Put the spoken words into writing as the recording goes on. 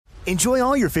Enjoy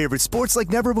all your favorite sports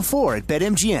like never before at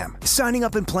BetMGM. Signing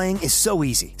up and playing is so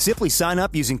easy. Simply sign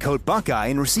up using code Buckeye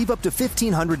and receive up to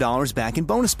 $1,500 back in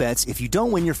bonus bets if you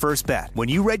don't win your first bet. When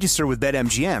you register with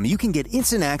BetMGM, you can get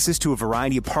instant access to a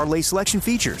variety of parlay selection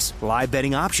features, live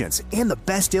betting options, and the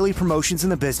best daily promotions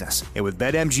in the business. And with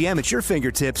BetMGM at your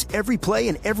fingertips, every play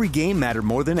and every game matter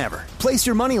more than ever. Place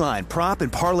your moneyline, prop,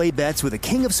 and parlay bets with the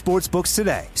king of sportsbooks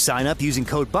today. Sign up using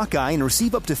code Buckeye and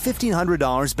receive up to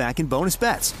 $1,500 back in bonus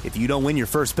bets if you don't win your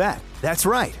first bet. That's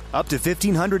right, up to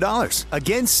 $1,500.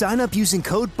 Again, sign up using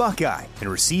code Buckeye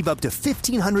and receive up to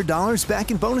 $1,500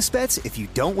 back in bonus bets if you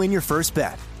don't win your first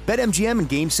bet. BetMGM and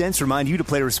GameSense remind you to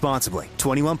play responsibly.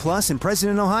 21 plus and present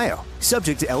in Ohio.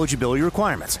 Subject to eligibility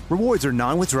requirements. Rewards are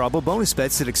non-withdrawable bonus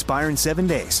bets that expire in 7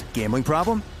 days. Gambling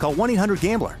problem? Call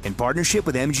 1-800-GAMBLER in partnership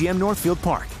with MGM Northfield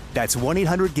Park. That's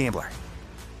 1-800-GAMBLER.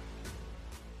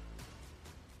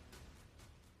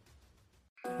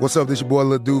 What's up, this your boy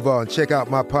Lil Duval, and check out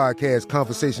my podcast,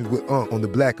 Conversations with Unc, on the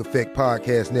Black Effect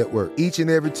Podcast Network. Each and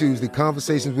every Tuesday,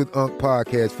 Conversations with Unc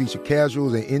podcast feature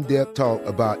casuals and in-depth talk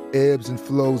about ebbs and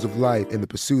flows of life and the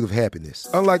pursuit of happiness.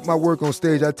 Unlike my work on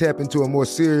stage, I tap into a more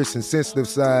serious and sensitive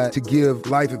side to give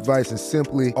life advice and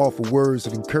simply offer words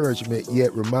of encouragement,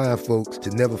 yet remind folks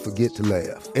to never forget to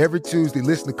laugh. Every Tuesday,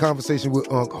 listen to Conversation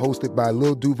with Unc, hosted by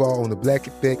Lil Duval on the Black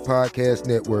Effect Podcast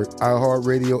Network,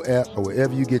 iHeartRadio app, or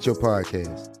wherever you get your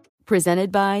podcasts.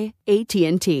 Presented by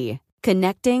AT&T.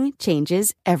 Connecting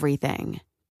changes everything.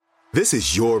 This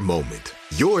is your moment,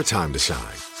 your time to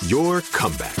shine, your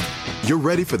comeback. You're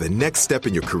ready for the next step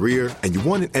in your career, and you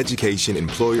want an education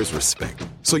employers respect.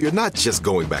 So you're not just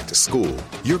going back to school,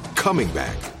 you're coming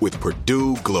back with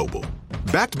Purdue Global.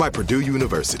 Backed by Purdue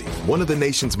University, one of the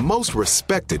nation's most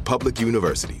respected public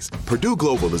universities, Purdue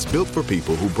Global is built for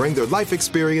people who bring their life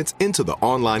experience into the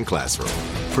online classroom.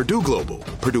 Purdue Global,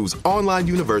 Purdue's online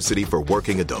university for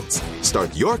working adults.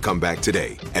 Start your comeback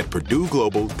today at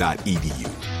purdueglobal.edu.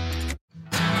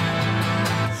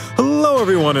 Hello,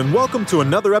 everyone, and welcome to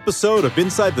another episode of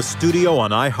Inside the Studio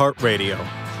on iHeartRadio.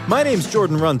 My name's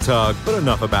Jordan Runtagh, but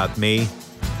enough about me.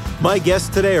 My guests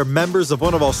today are members of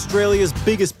one of Australia's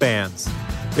biggest bands.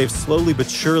 They've slowly but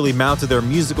surely mounted their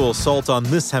musical assault on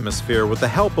this hemisphere with the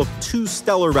help of two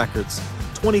stellar records,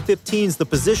 2015's The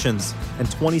Positions and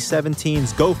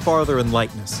 2017's Go Farther in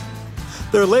Lightness.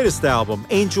 Their latest album,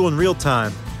 Angel in Real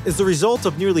Time, is the result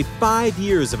of nearly 5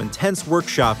 years of intense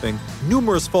workshopping,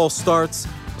 numerous false starts,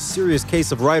 a serious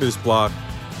case of writer's block,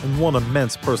 and one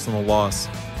immense personal loss.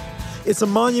 It's a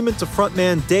monument to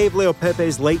frontman Dave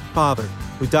Leopepe's late father,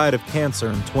 who died of cancer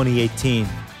in 2018.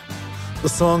 The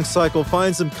song cycle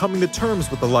finds him coming to terms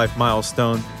with the life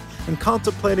milestone and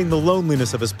contemplating the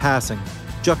loneliness of his passing,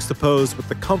 juxtaposed with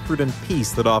the comfort and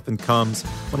peace that often comes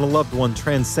when a loved one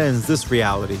transcends this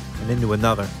reality and into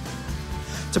another.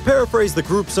 To paraphrase the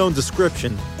group's own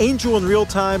description, Angel in Real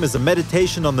Time is a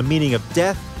meditation on the meaning of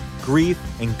death, grief,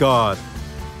 and God,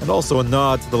 and also a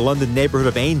nod to the London neighborhood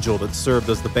of Angel that served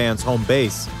as the band's home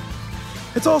base.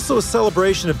 It's also a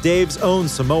celebration of Dave's own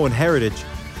Samoan heritage.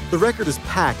 The record is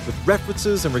packed with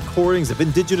references and recordings of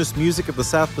indigenous music of the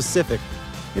South Pacific,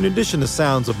 in addition to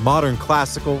sounds of modern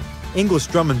classical, English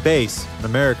drum and bass, and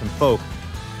American folk.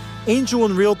 Angel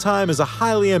in Real Time is a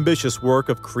highly ambitious work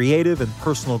of creative and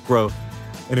personal growth,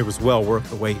 and it was well worth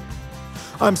the wait.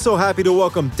 I'm so happy to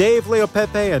welcome Dave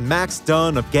Leopepe and Max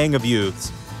Dunn of Gang of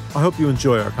Youths. I hope you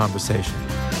enjoy our conversation.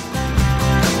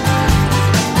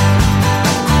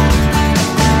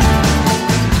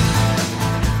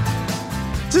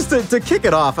 Just to kick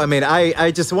it off, I mean,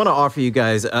 I just want to offer you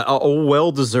guys a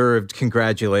well-deserved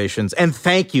congratulations and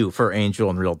thank you for Angel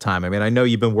in Real Time. I mean, I know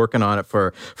you've been working on it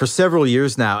for several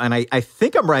years now, and I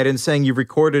think I'm right in saying you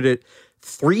recorded it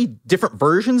 3 different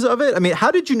versions of it. I mean, how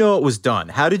did you know it was done?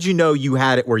 How did you know you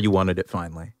had it where you wanted it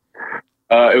finally?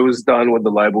 It was done when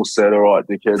the label said, all right,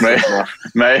 dickhead.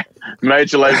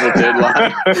 Major label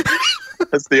deadline.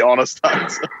 That's the honest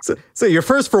answer. So you're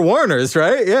first for Warner's,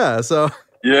 right? Yeah, so...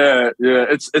 Yeah.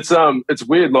 It's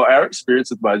weird. Like, our experience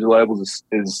with major labels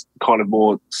is kind of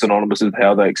more synonymous with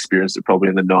how they experienced it probably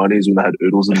in the 90s when they had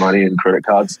oodles of money and credit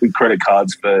cards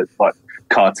for like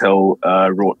cartel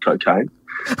wrought cocaine,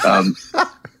 like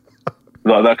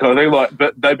that kind of thing. Like,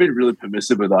 but they've been really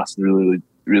permissive with us and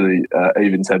really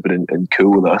even-tempered and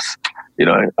cool with us,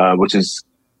 which is,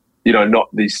 not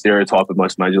the stereotype of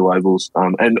most major labels.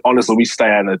 And honestly, we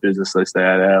stay out of their business, they stay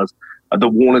out of ours. The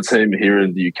Warner team here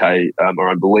in the UK are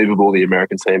unbelievable. The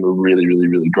American team are really, really,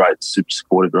 really great, super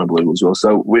supportive, they're unbelievable as well.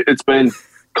 So it's been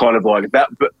kind of like that,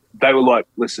 but they were like,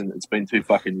 listen, it's been 2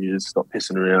 fucking years, stop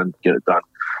pissing around, get it done.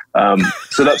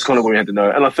 So that's kind of what we had to know.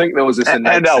 And I think there was this... and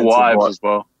our wives as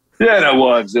well. Yeah, no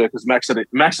wives, yeah, because Max had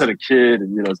a kid,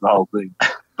 and it's the whole thing.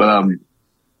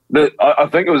 But I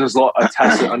think it was just like a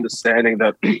tacit understanding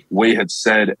that we had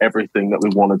said everything that we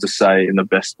wanted to say in the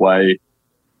best way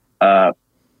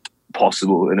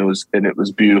possible, and it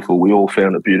was beautiful. We all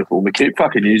found it beautiful. We keep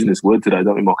fucking using this word today,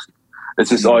 don't we, Moxie? It's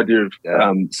this idea of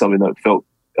something that felt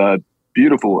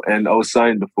beautiful. And I was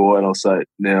saying before, and I'll say it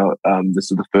now,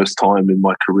 this is the first time in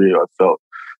my career I felt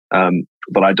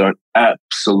that I don't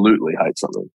absolutely hate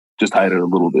something. Just hate it a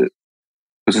little bit.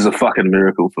 This is a fucking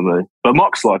miracle for me. But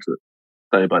Mox likes it.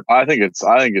 I think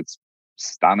it's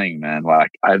stunning, man.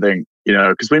 Like, I think,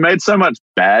 because we made so much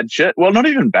bad shit. Well, not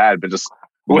even bad, but just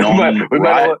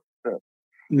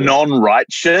non-right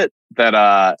shit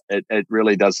that it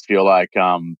really does feel like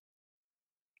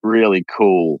really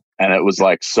cool. And it was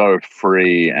like so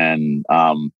free, and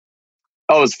it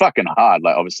was fucking hard.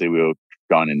 Like, obviously we were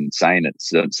going insane at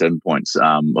certain points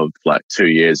of like 2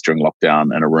 years during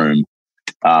lockdown in a room.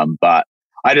 But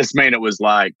I just mean it was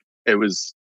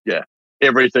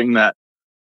everything that,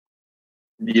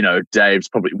 Dave's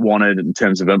probably wanted in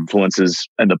terms of influences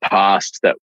in the past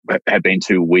that had been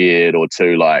too weird or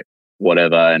too like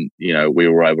whatever. And, we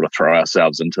were able to throw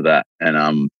ourselves into that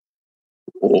and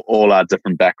all our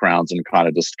different backgrounds and kind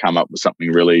of just come up with something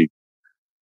really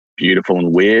beautiful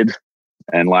and weird.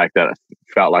 And like that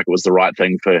felt like it was the right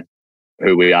thing for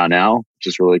who we are now, which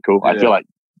is really cool. Yeah. I feel like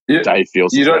Dave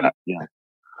feels that. Yeah.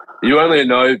 You only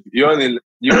know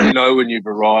when you've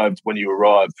arrived when you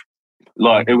arrive.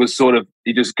 Like, it was sort of,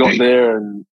 you just got there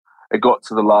and it got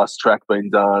to the last track being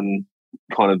done,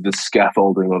 kind of the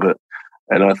scaffolding of it.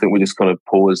 And I think we just kind of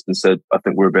paused and said, I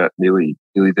think we're about nearly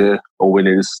there. All we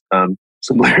need is some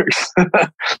lyrics.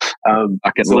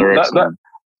 Lyrics.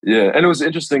 Yeah. And it was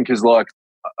interesting because like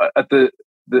at the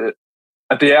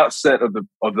outset of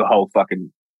the whole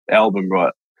fucking album,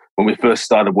 right? When I first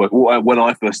started working on it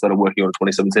in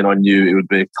 2017, I knew it would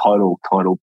be a total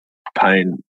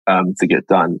pain to get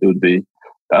done. It would be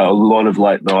a lot of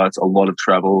late nights, a lot of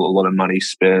travel, a lot of money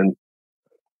spent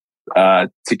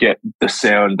to get the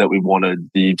sound that we wanted,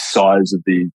 the size of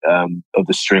the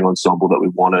string ensemble that we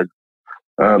wanted.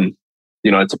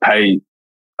 To pay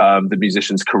the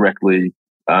musicians correctly,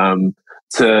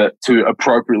 to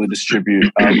appropriately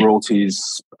distribute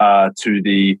royalties to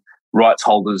the rights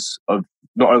holders of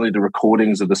not only the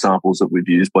recordings of the samples that we've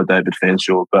used by David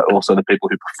Fanshawe, but also the people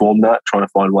who performed that, trying to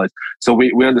find ways. So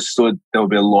we understood there would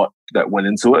be a lot that went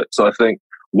into it. So I think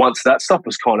once that stuff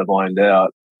was kind of ironed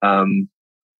out, and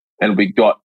we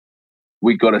got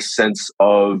a sense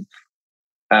of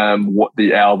what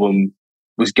the album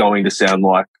was going to sound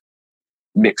like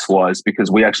mix-wise, because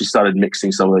we actually started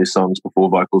mixing some of these songs before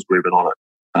vocals were even on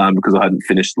it, because I hadn't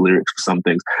finished the lyrics for some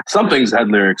things. Some things had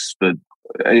lyrics for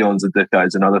eons of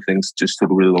decades, and other things just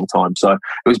took a really long time. So it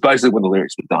was basically when the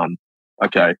lyrics were done,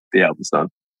 okay, the album's done.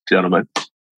 Do you know what I mean?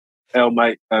 Our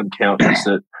mate Count mixed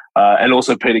it, and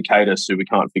also Peter Cadis, who we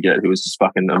can't forget, who was just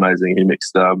fucking amazing. He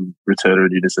mixed Returner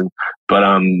and Unison, but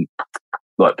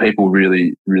like, people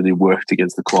really, really worked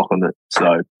against the clock on it.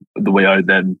 So we owed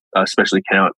them, especially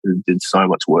Count, who did so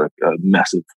much work.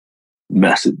 Massive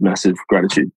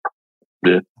gratitude.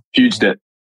 Yeah, huge debt.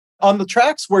 On the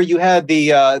tracks where you had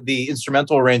the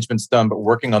instrumental arrangements done, but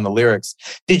working on the lyrics,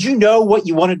 did you know what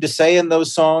you wanted to say in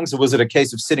those songs? Or was it a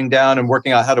case of sitting down and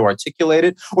working out how to articulate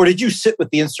it? Or did you sit with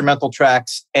the instrumental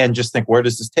tracks and just think, where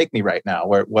does this take me right now?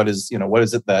 What is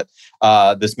it that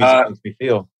this music makes me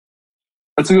feel?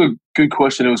 That's a good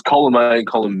question. It was column A and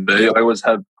column B. I always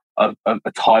have a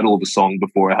title of a song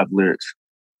before I have lyrics.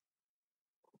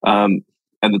 And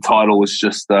the title was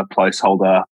just a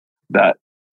placeholder that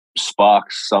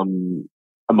sparks some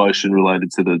emotion related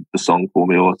to the song for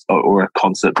me, or a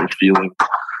concept or feeling.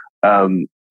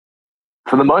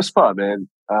 For the most part, man,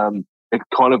 it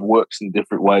kind of works in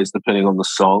different ways depending on the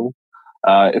song.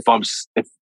 If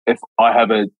I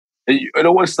have it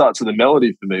always starts with a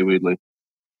melody for me, weirdly.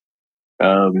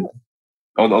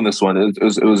 On this one, it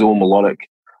was all melodic,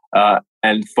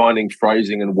 and finding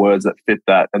phrasing and words that fit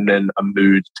that, and then a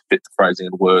mood to fit the phrasing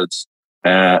and words,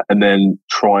 and then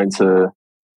trying to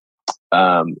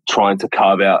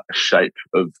carve out a shape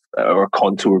of or a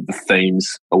contour of the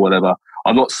themes or whatever.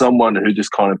 I'm not someone who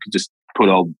just kind of could just put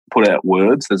out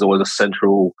words. There's always a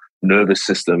central nervous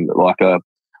system, like a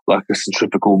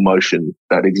centrifugal motion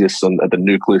that exists at the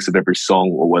nucleus of every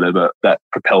song or whatever, that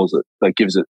propels it, that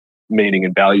gives it meaning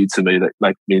and value to me, that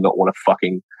make me not want to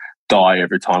fucking die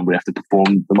every time we have to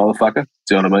perform the motherfucker.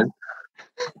 Do you know what I mean?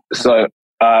 So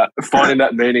finding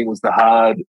that meaning was the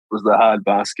hard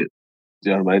basket. Do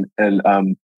you know what I mean?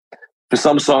 And for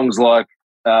some songs like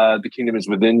The Kingdom Is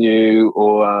Within You,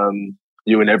 or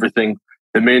You and Everything,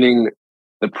 the meaning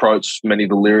approach many of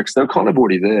the lyrics, they were kind of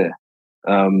already there.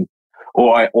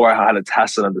 Or I had a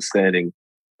tacit understanding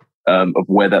of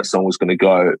where that song was going to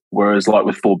go. Whereas like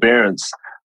with Forbearance,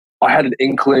 I had an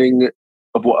inkling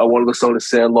of what I wanted the song to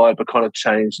sound like, but kind of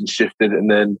changed and shifted, and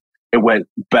then it went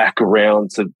back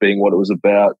around to being what it was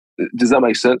about. Does that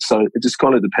make sense? So it just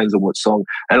kind of depends on what song.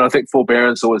 And I think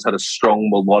Forbearance always had a strong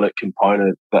melodic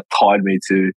component that tied me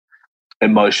to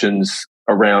emotions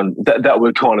around that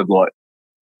were kind of like,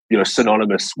 you know,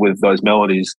 synonymous with those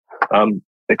melodies.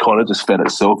 It kind of just fed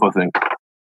itself, I think.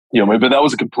 You know what I mean? But that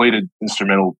was a completed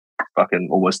instrumental fucking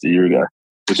almost a year ago,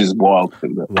 which is wild to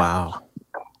think about. Wow.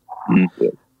 Yeah.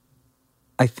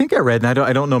 I think I read, and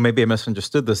I don't know, maybe I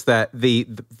misunderstood this, that the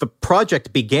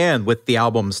project began with the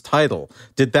album's title.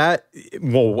 Did that,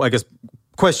 well, I guess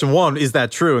question one, is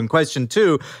that true? And question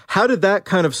two, how did that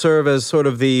kind of serve as sort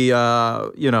of the,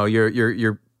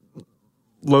 your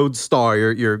lodestar,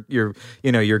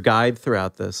 your guide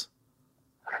throughout this?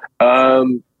 I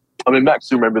mean, Max,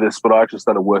 you remember this, but I actually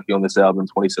started working on this album in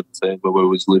 2017 where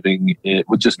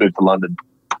we just moved to London.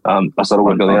 I started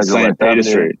working on the St. Peter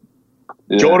Street.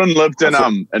 Yeah. Jordan lived in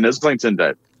Islington,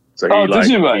 Dave. So did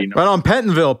you, mate? Right on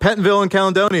Pentonville and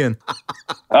Caledonian.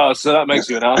 Oh, so that makes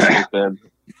you an Arsenal fan.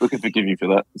 We can forgive you for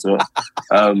that. So,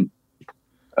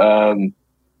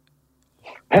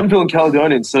 Pentonville and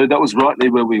Caledonian. So that was right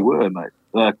near where we were, mate.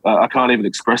 Like, I can't even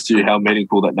express to you how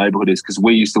meaningful that neighbourhood is, because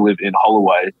we used to live in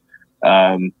Holloway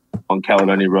on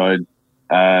Caledonia Road.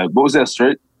 What was our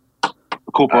street?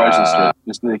 Corporation Street,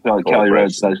 just near Cali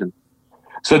Road Station.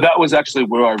 So that was actually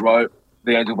where I wrote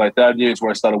The Angel Bath Avenue. It's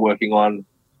where I started working on.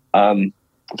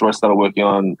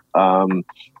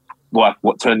 Like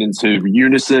what turned into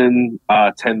Unison,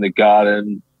 Tend the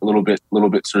Garden, little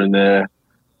bits are in there.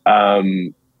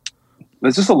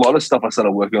 There's just a lot of stuff I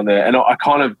started working on there, and I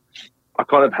kind of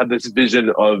had this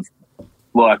vision of,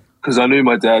 like, because I knew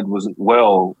my dad wasn't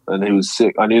well and he was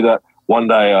sick. I knew that one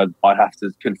day I'd have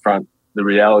to confront the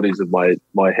realities of my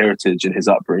heritage and his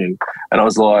upbringing, and I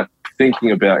was like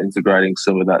thinking about integrating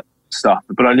some of that stuff,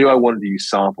 but I knew I wanted to use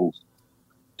samples.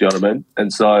 Do you know what I mean?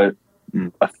 And so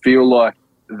I feel like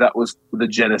that was the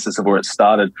genesis of where it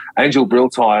started. Angel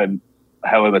Realtime,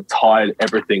 however, tied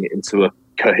everything into a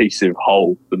cohesive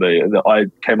whole for me, and I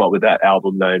came up with that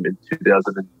album name in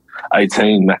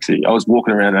 2018, Maxi. I was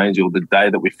walking around Angel the day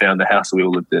that we found the house that we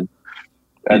all lived in.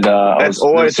 And that's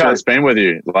always how it's been with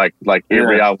you. Like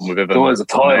every album we've ever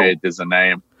made, there's a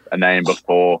name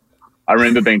before. I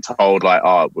remember being told, like,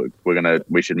 oh,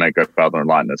 we should make Godfather and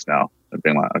Lightness now. And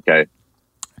being like, okay,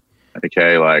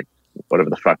 like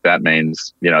whatever the fuck that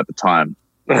means, you know, at the time.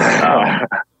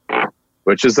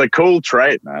 Which is a cool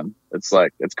trait, man. It's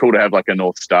like, it's cool to have like a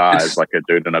North Star as like a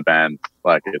dude in a band.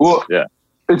 Like,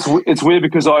 it's weird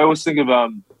because I always think of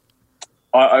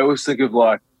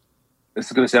like, this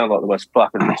is going to sound like the most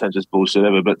fucking pretentious bullshit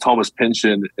ever, but Thomas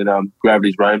Pynchon in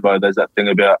Gravity's Rainbow, there's that thing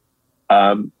about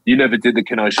you never did the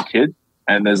Kenosha Kid,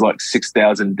 and there's like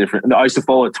 6,000 different. And I used to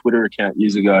follow a Twitter account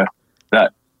years ago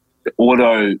that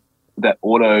auto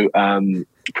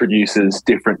produces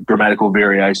different grammatical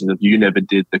variations of "you never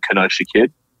did the Kenosha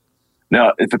Kid."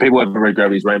 Now, if the people who haven't read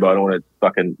Gravity's Rainbow, I don't want to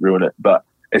fucking ruin it, but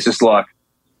it's just like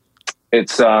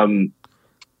it's for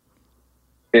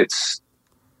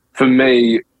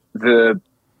me. The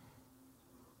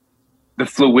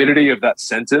fluidity of that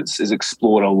sentence is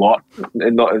explored a lot,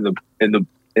 and not in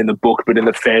the book, but in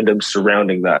the fandom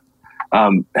surrounding that.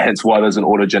 Hence why there's an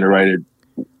auto-generated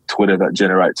Twitter that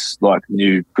generates like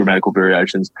new grammatical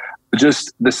variations.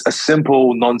 Just a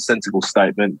simple, nonsensical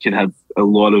statement can have a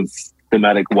lot of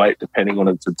thematic weight depending on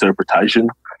its interpretation.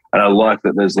 And I like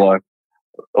that there's like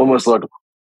almost like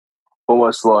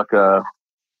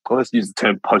let's use the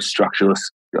term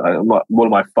post-structuralist. I'm like, what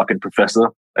am I, fucking professor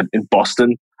in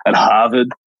Boston at Harvard?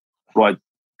 Right?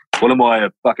 What am I, a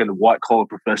fucking white collar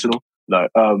professional? No.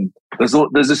 There's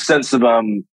a sense of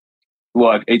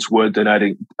like each word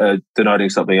denoting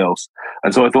something else,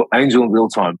 and so I thought Angel in Real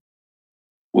Time.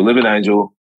 We live in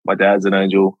Angel. My dad's an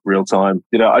angel. Real time.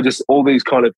 You know, I just all these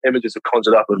kind of images are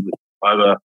conjured up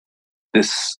over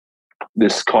this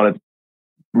kind of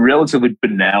relatively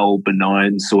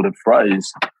benign sort of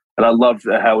phrase. And I loved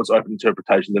how it's open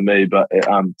interpretation to me, but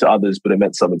to others, but it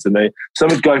meant something to me. So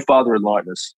with Go Farther and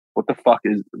Lightness. What the fuck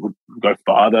is Go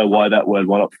Farther? Why that word?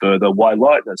 Why not further? Why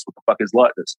lightness? What the fuck is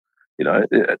lightness? You know,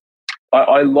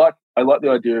 I like the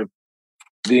idea of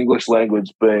the English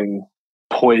language being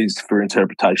poised for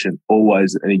interpretation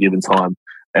always at any given time,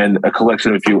 and a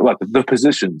collection of like the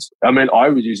positions. I mean, I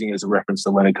was using it as a reference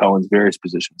to Leonard Cohen's various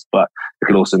positions, but it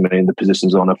could also mean the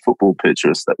positions on a football pitch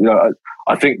or stuff. You know,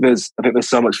 I think there's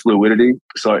so much fluidity.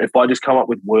 So if I just come up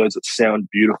with words that sound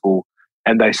beautiful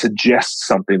and they suggest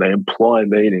something, they imply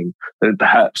meaning, then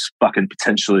perhaps fucking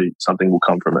potentially something will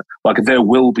come from it. Like there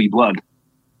will be blood.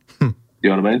 You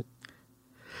know what I mean?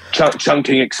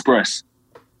 Chungking Express.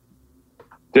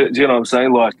 Do you know what I'm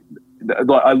saying? Like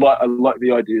I like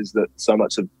the ideas that so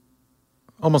much of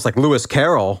almost like Lewis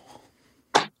Carroll.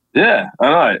 Yeah, I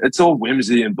know. It's all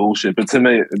whimsy and bullshit, but to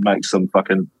me it makes some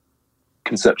fucking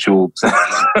conceptual sense.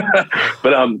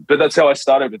 But that's how I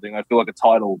start everything. I feel like a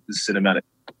title is cinematic,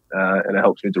 and it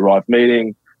helps me derive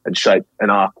meaning and shape an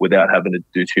arc without having to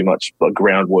do too much like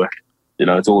groundwork. You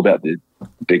know, it's all about the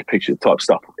big picture type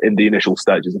stuff in the initial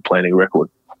stages of planning a record.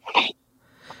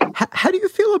 How do you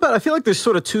feel about it? I feel like there's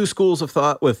sort of two schools of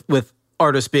thought with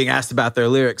artists being asked about their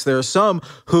lyrics. There are some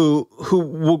who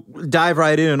will dive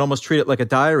right in and almost treat it like a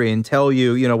diary and tell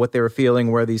you, you know, what they were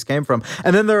feeling, where these came from.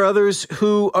 And then there are others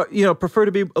who are, you know, prefer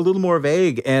to be a little more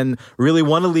vague and really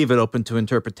want to leave it open to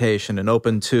interpretation and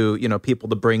open to, you know, people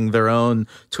to bring their own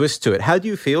twist to it. How do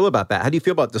you feel about that? How do you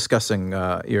feel about discussing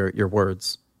your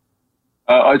words?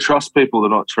 I trust people to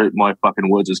not treat my fucking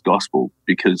words as gospel,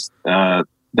 because that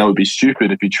would be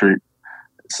stupid if you treat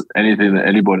anything that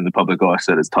anybody in the public eye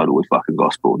said is totally fucking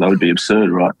gospel. That would be absurd,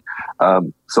 right?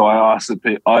 So I ask the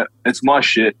people, it's my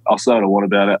shit. I'll say what I want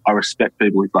about it. I respect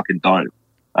people who fucking don't.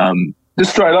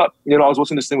 Just straight up, you know, I was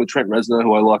watching this thing with Trent Reznor,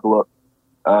 who I like a lot.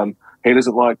 He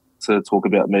doesn't like to talk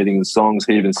about meaning in songs.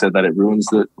 He even said that it ruins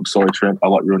it. I'm sorry, Trent. I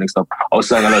like ruining stuff. I was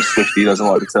saying I know Swiftie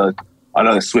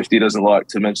doesn't like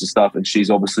to mention stuff, and she's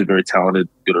obviously very talented,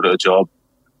 good at her job.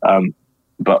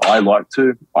 But I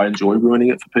enjoy ruining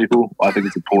it for people. I think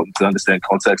it's important to understand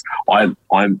context. I'm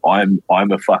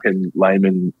a fucking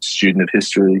layman student of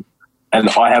history, and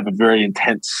I have a very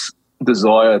intense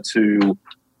desire to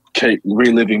keep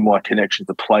reliving my connection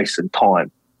to place and time.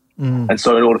 And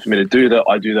so in order for me to do that,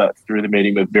 I do that through the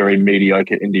medium of very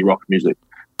mediocre indie rock music.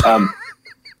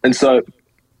 And so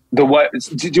do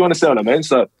you understand what I mean?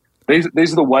 So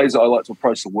these are the ways that I like to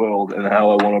approach the world and how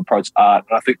I want to approach art.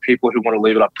 And I think people who want to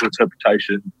leave it up to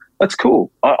interpretation, that's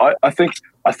cool. I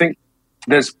think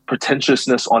there's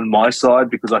pretentiousness on my side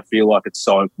because I feel like it's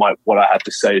what I have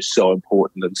to say is so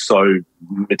important and so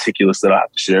meticulous that I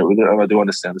have to share it with it. And I do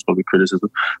understand there's probably criticism,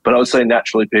 but I would say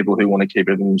naturally people who want to keep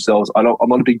everything themselves. I'm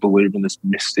not a big believer in this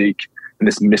mystique and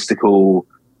this mystical,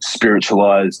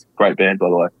 spiritualized, great band by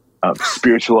the way,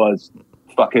 spiritualized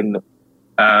fucking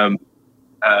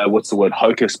what's the word,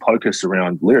 hocus pocus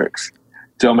around lyrics.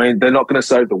 Do you know what I mean? They're not going to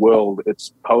save the world.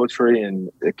 It's poetry, and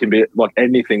it can be like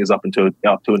anything is up to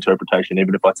interpretation,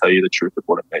 even if I tell you the truth of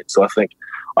what it means. So I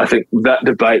think that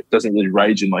debate doesn't really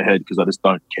rage in my head because I just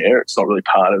don't care. It's not really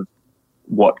part of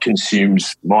what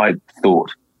consumes my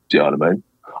thought. Do you know what I mean?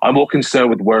 I'm more concerned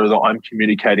with whether I'm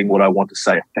communicating what I want to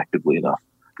say effectively enough,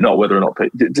 not whether or not.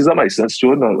 Does that make sense,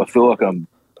 Jordan? I feel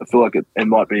like it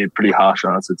might be a pretty harsh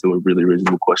answer to a really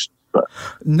reasonable question. But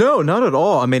no, not at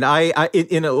all. I mean, I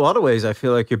in a lot of ways, I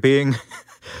feel like you're being,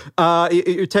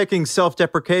 you're taking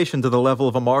self-deprecation to the level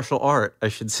of a martial art, I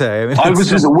should say. I mean,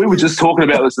 we were just talking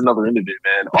about this in another interview,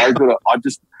 man.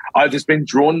 I've just been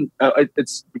drawn.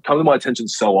 It's come to my attention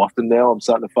so often now. I'm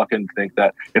starting to fucking think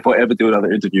that if I ever do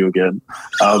another interview again,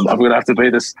 I'm gonna have to be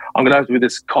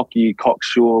this cocky,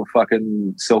 cocksure,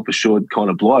 fucking self-assured kind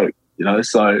of bloke. You know,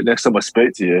 so next time I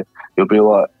speak to you, you'll be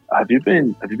like, have you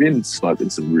been smoking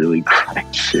some really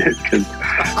great shit?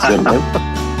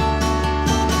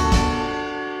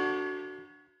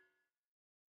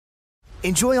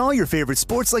 Enjoy all your favorite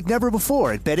sports like never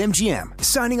before at BetMGM.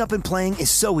 Signing up and playing is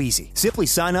so easy. Simply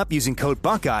sign up using code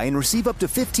Buckeye and receive up to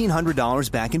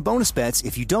 $1,500 back in bonus bets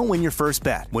if you don't win your first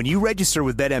bet. When you register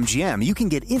with BetMGM, you can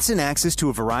get instant access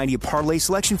to a variety of parlay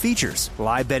selection features,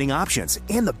 live betting options,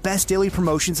 and the best daily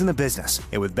promotions in the business.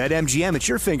 And with BetMGM at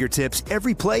your fingertips,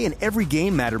 every play and every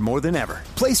game matter more than ever.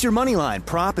 Place your moneyline,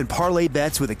 prop, and parlay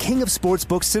bets with the king of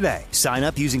sportsbooks today. Sign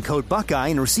up using code Buckeye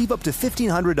and receive up to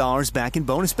 $1,500 back in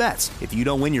bonus bets if you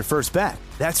don't win your first bet.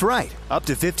 That's right, up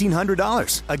to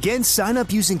 $1,500. Again, sign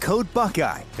up using code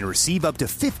Buckeye and receive up to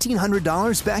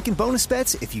 $1,500 back in bonus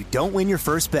bets if you don't win your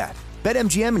first bet.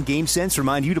 BetMGM and GameSense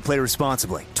remind you to play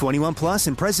responsibly. 21 plus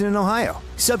and present in Ohio.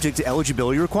 Subject to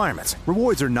eligibility requirements.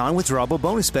 Rewards are non-withdrawable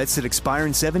bonus bets that expire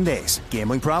in 7 days.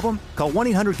 Gambling problem? Call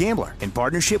 1-800-GAMBLER in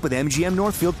partnership with MGM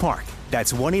Northfield Park.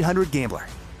 That's 1-800-GAMBLER.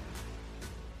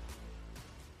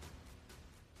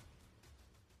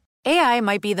 AI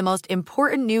might be the most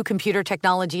important new computer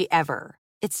technology ever.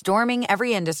 It's storming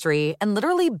every industry, and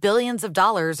literally billions of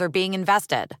dollars are being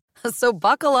invested. So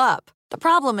buckle up. The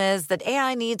problem is that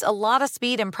AI needs a lot of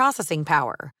speed and processing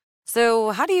power.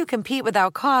 So how do you compete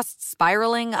without costs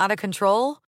spiraling out of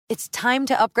control? It's time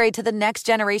to upgrade to the next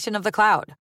generation of the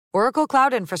cloud. Oracle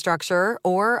Cloud Infrastructure,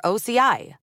 or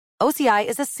OCI. OCI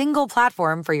is a single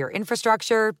platform for your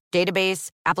infrastructure, database,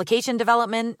 application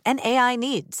development, and AI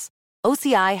needs.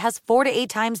 OCI has 4 to 8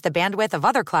 times the bandwidth of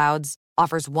other clouds,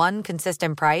 offers one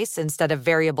consistent price instead of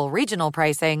variable regional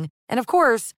pricing, and of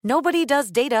course, nobody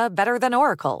does data better than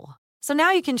Oracle. So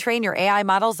now you can train your AI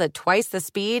models at twice the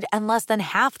speed and less than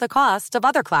half the cost of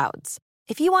other clouds.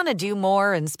 If you want to do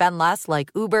more and spend less like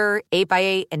Uber,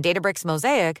 8x8, and Databricks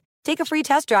Mosaic, take a free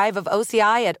test drive of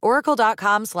OCI at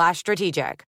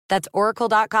oracle.com/strategic. That's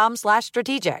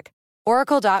oracle.com/strategic.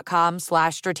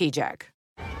 Oracle.com/strategic.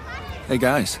 Hey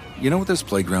guys, you know what this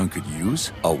playground could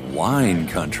use? A wine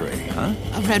country, huh?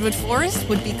 A redwood forest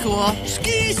would be cool.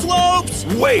 Ski slopes!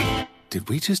 Wait! Did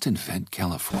we just invent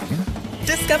California?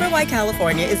 Discover why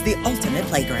California is the ultimate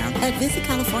playground at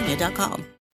visitcalifornia.com.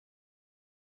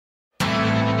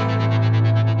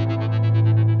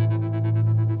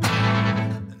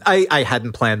 I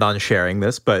hadn't planned on sharing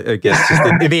this, but I guess just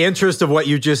in the interest of what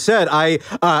you just said, I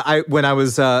when I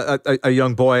was a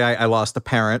young boy, I lost a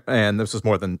parent, and this was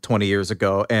more than 20 years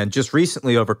ago. And just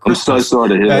recently over Christmas, I'm so sorry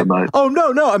to hear that, mate. Oh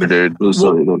no, I mean, dude, I'm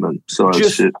sorry to hear that, man. Sorry,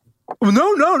 shit.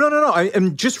 No.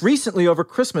 And just recently over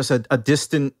Christmas, a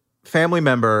distant family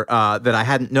member that I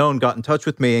hadn't known got in touch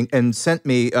with me and sent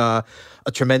me a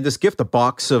tremendous gift, a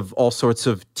box of all sorts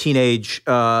of teenage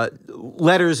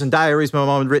letters and diaries my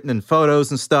mom had written and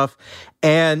photos and stuff.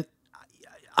 And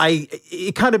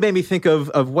it kind of made me think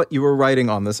of what you were writing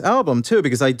on this album too,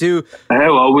 because I do.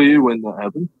 How old were you when that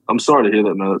happened? I'm sorry to hear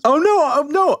that, man. Oh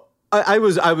no. I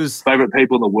was favorite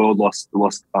people in the world lost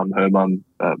her mum.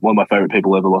 One of my favorite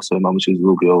people ever lost her mum when she was a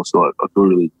little girl. So I feel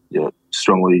really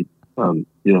strongly. I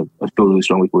feel really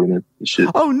strongly for you, man. Shit.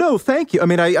 Oh no, thank you. I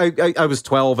mean, I was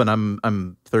 12 and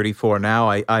I'm 34 now.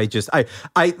 I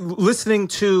listening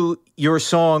to your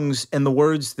songs and the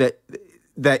words that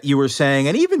you were saying,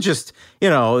 and even just,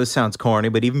 this sounds corny,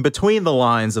 but even between the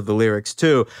lines of the lyrics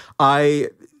too,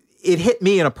 it hit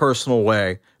me in a personal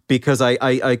way. Because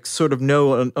I sort of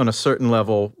know on a certain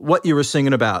level what you were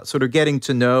singing about, sort of getting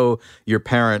to know your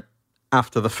parent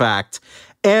after the fact.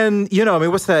 And,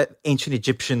 what's that ancient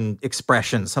Egyptian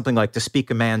expression? Something like to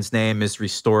speak a man's name is to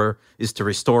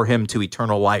restore him to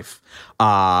eternal life,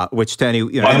 which to any,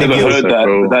 I've never heard that,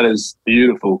 but that is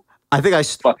beautiful. I think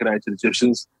fucking ancient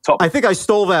Egyptians. Top. I think I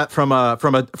stole that from a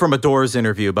Doors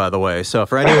interview, by the way. So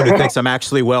for anyone who thinks I'm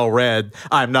actually well read,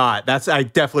 I'm not. I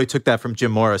definitely took that from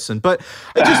Jim Morrison. But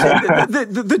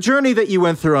the journey that you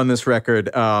went through on this record,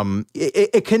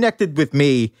 it connected with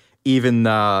me, even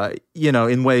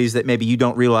in ways that maybe you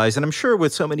don't realize, and I'm sure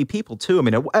with so many people too. I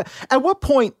mean, at what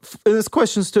point? And this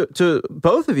question's to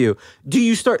both of you. Do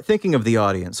you start thinking of the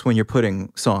audience when you're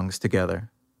putting songs together?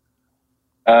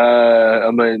 I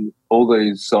mean, all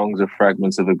these songs are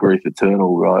fragments of a grief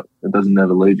eternal, right? It doesn't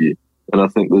never leave you. And I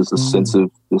think there's a sense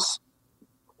of this.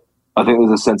 I think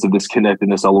there's a sense of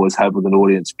disconnectedness I'll always have with an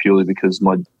audience purely because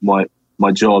my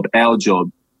job, our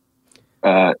job,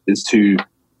 is to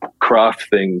craft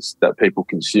things that people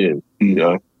consume.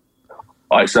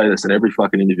 I say this in every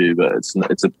fucking interview, but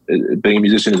being a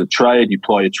musician is a trade. You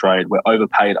ply your trade. We're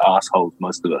overpaid assholes,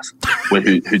 most of us,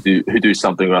 who do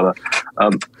something or other.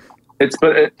 It's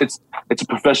a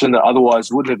profession that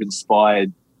otherwise would have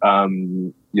inspired,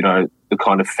 the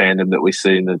kind of fandom that we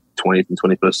see in the 20th and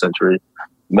 21st century.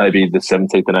 Maybe the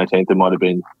 17th and 18th, it might have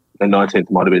been, the 19th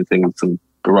might have been things with some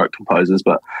Baroque composers.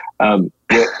 But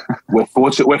we're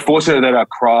fortunate. We're fortunate that our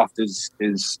craft is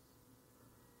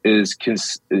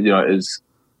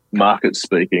market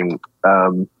speaking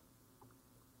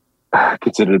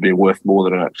considered to be worth more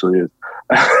than it actually is.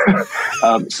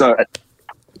 So.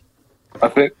 I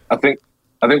think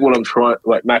what I'm trying,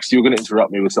 like Max, you're going to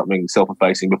interrupt me with something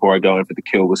self-effacing before I go in for the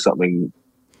kill with something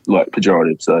like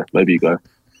pejorative. So maybe you go.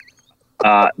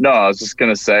 No, I was just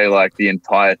going to say like the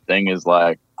entire thing is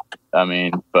like, I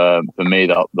mean, for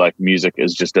me, like music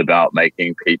is just about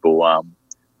making people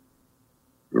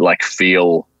like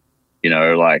feel,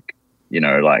 like I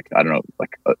don't know,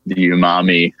 like the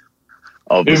umami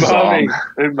of the song,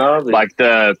 like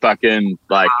the fucking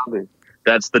like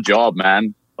that's the job,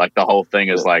 man. Like the whole thing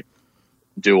is like,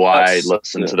 do I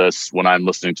listen to this when I'm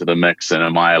listening to the mix, and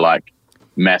am I like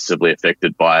massively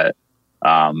affected by it?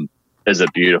 Is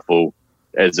it beautiful?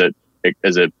 Is it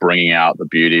bringing out the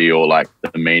beauty or like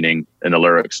the meaning in the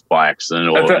lyrics by accident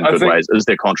or in good ways? Is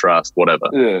there contrast? Whatever.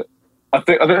 Yeah, I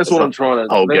think that's what I'm trying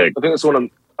to. Whole gig. I think that's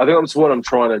what I'm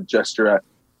trying to gesture at.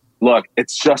 Like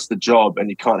it's just a job, and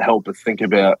you can't help but think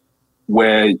about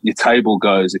where your table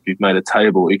goes if you've made a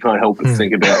table. You can't help but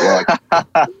think about like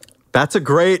that's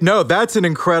an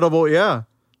incredible, yeah.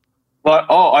 Like,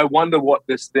 I wonder what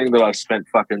this thing that I spent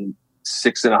fucking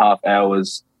 6.5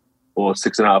 hours or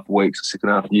 6.5 weeks,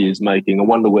 6.5 years making. I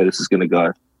wonder where this is going to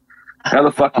go. How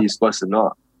the fuck are you supposed to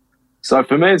know? So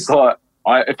for me, it's like,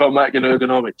 if I'm making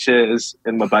ergonomic chairs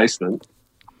in my basement,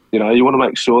 you know, you want to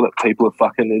make sure that people are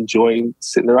fucking enjoying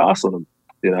sitting their ass on them,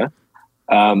 you know?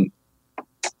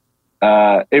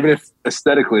 Even if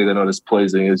aesthetically they're not as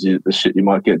pleasing as the shit you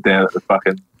might get down at the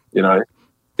fucking, you know,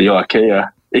 the IKEA.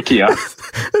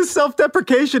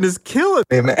 Self-deprecation is killing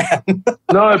me, man.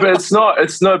 No, but it's not. I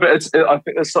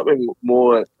think there's something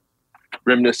more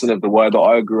reminiscent of the way that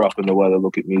I grew up and the way they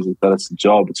look at music, that it's a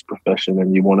job, it's a profession,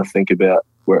 and you want to think about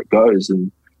where it goes.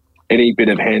 And any bit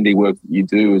of handiwork that you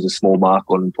do is a small mark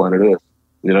on planet Earth.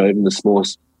 You know, even the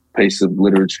smallest piece of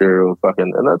literature or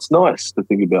fucking, and that's nice to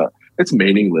think about. It's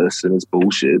meaningless and it's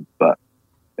bullshit, but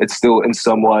it's still in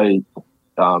some way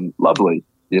lovely,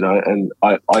 you know. And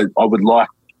I would like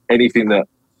anything that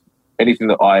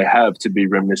I have to be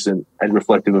reminiscent and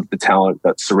reflective of the talent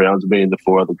that surrounds me and the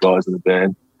 4 other guys in the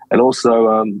band, and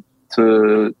also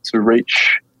to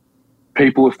reach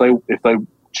people if they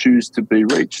choose to be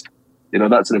reached. You know,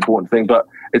 that's an important thing, but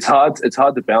it's hard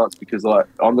to balance because like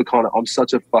I'm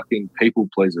such a fucking people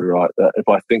pleaser, right? That if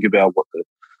I think about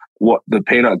what the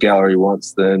peanut gallery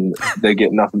wants, then they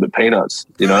get nothing but peanuts,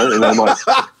 you know,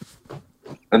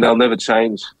 and they'll never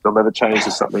change. They'll never change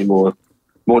to something more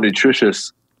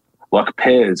nutritious, like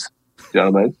pears. You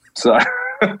know what I mean? So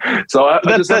I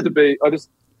just have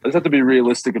to be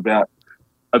realistic about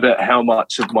how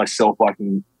much of myself I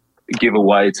can give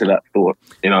away to that thought,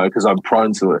 you know, because I'm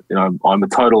prone to it. You know, I'm a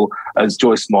total, as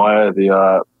Joyce Meyer, you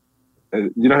know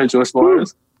who Joyce Meyer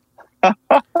is?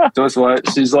 Joyce Meyer,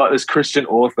 she's like this Christian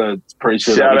author,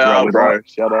 preacher. Shout out, bro.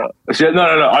 Shout out.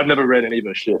 No, I've never read any of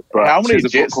her shit. Bro. How many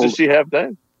jets does she have,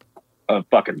 Dave? A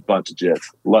fucking bunch of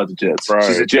jets, loads of jets. Bro,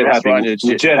 she's a jet happy preacher.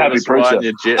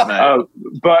 Your jet, mate.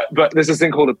 But there's this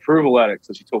thing called approval addict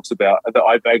that she talks about that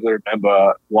I vaguely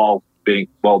remember while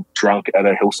drunk at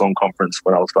a Hillsong conference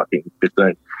when I was fucking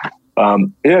 15. But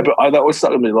that was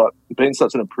something to me, like being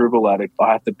such an approval addict,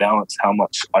 I have to balance how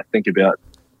much I think about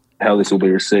how this will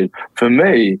be received. For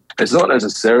me, it's not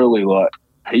necessarily like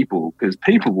people, because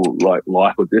people will like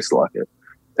or dislike it.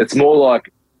 It's more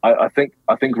like I think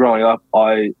growing up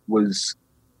I was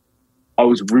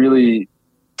really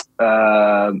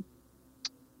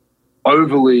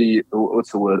overly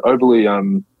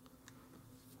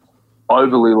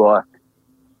like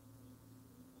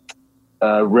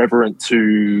reverent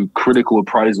to critical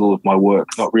appraisal of my work,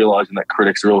 not realizing that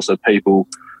critics are also people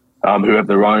who have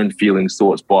their own feelings,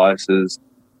 thoughts, biases,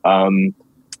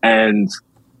 and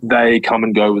they come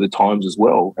and go with the times as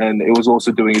well. And it was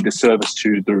also doing a disservice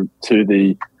to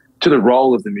the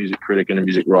role of the music critic and a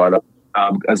music writer.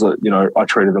 As a, you know, I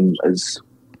treated them as,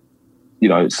 you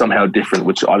know, somehow different,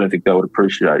 which I don't think they would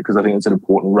appreciate, because I think it's an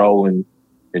important role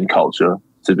in culture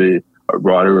to be a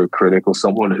writer or a critic or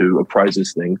someone who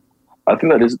appraises things. I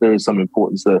think there is some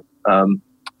importance there.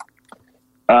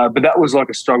 But that was like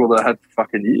a struggle that I had for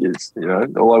fucking years, you know.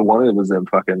 All I wanted was them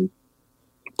fucking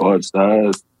 5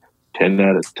 stars, 10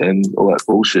 out of 10, all that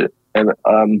bullshit. And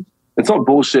it's not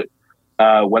bullshit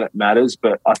when it matters,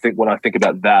 but I think when I think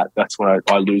about that, that's when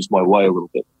I lose my way a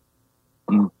little bit.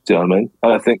 Do you know what I mean?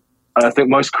 And I think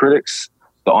most critics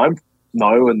that I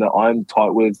know and that I'm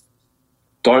tight with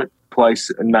don't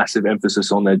place a massive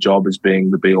emphasis on their job as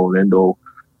being the be-all and end-all,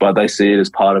 but they see it as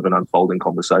part of an unfolding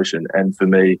conversation. And for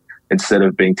me, instead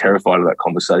of being terrified of that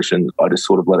conversation, I just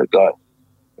sort of let it go,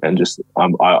 and just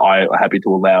I'm happy to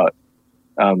allow it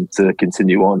to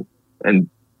continue on. And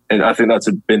I think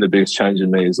that's been the biggest change in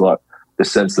me, is like the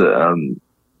sense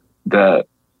that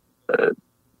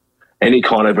any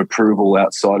kind of approval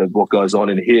outside of what goes on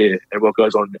in here and what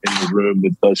goes on in the room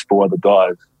with those 4 other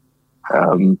guys,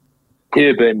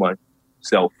 here being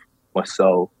myself, my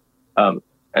soul,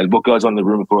 and what goes on in the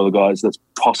room with 4 other guys, that's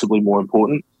possibly more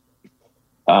important.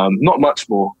 Not much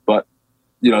more, but,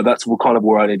 you know, that's kind of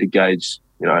where I need to gauge,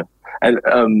 you know.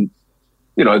 And,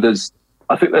 you know,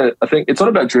 I think it's not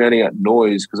about drowning out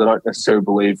noise, because I don't necessarily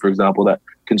believe, for example, that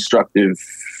constructive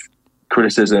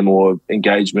criticism or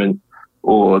engagement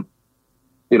or,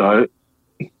 you know,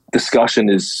 discussion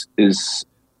is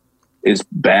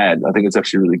bad. I think it's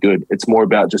actually really good. It's more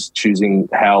about just choosing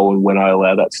how and when I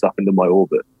allow that stuff into my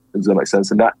orbit. Does that make sense?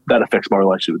 And that affects my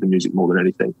relationship with the music more than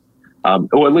anything.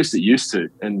 Or at least it used to.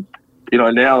 And, you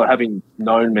know, now having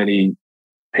known many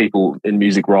people in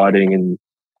music writing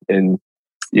and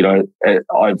you know,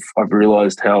 I've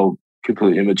realized how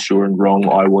completely immature and wrong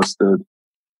I was to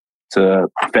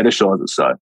fetishize it.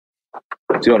 So,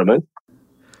 do you know what I mean?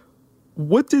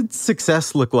 What did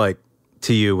success look like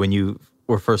to you when you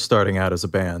were first starting out as a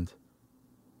band?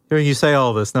 Hearing you say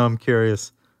all this, now I'm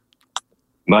curious.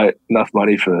 Mate, enough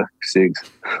money for cigs.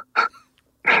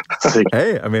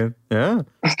 Hey, I mean, yeah.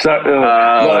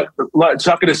 Like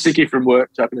chucking a sickie from work,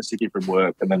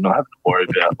 and then not having to worry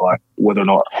about like whether or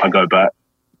not I go back.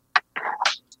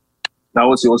 Now,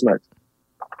 what's yours, mate?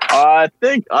 I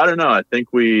don't know. I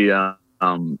think we, I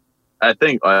don't know. I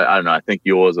think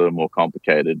yours are more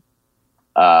complicated.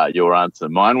 Your answer.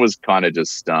 Mine was kind of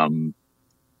just, oh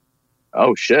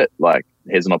shit! Like,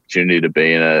 here's an opportunity to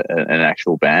be in an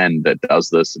actual band that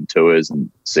does this and tours and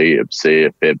see a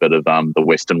fair bit of the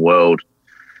Western world.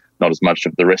 Not as much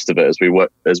of the rest of it as we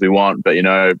want, but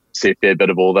see a fair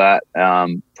bit of all that.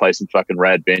 Play some fucking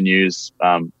rad venues.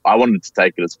 I wanted to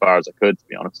take it as far as I could, to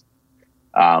be honest.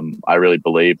 I really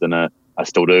believed in it. I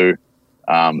still do.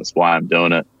 That's why I'm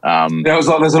doing it. There's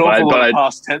an awful lot of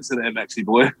past tense in there, Maxie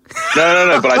boy.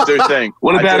 No. But I do think.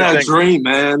 What about our dream,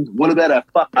 man? What about our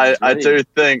fucking dream?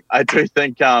 I do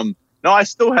think. No, I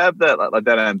still have that like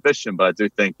that ambition, but I do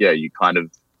think, yeah, you kind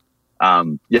of,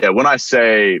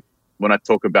 when I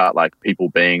talk about like people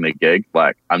being the gig,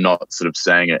 like I'm not sort of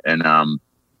saying it and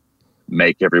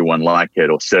make everyone like it,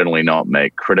 or certainly not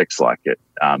make critics like it,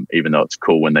 even though it's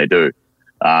cool when they do.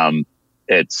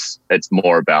 It's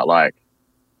more about like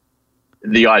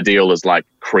the ideal is like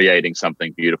creating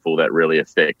something beautiful that really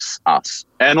affects us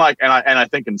and I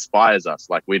think inspires us.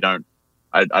 Like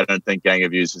I don't think Gang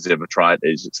of Youths has ever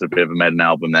made an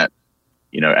album that,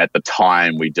 at the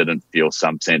time we didn't feel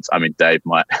some sense. I mean, Dave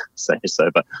might say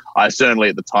so, but I certainly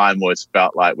at the time always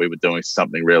felt like we were doing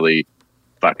something really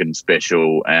fucking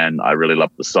special, and I really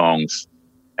loved the songs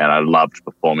and I loved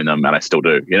performing them, and I still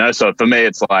do, So for me,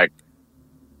 it's like,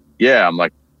 yeah, I'm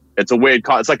like, it's a weird,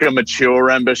 it's like a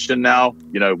mature ambition now.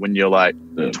 When you're like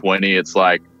 20, it's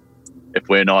like, if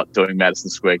we're not doing Madison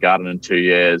Square Garden in 2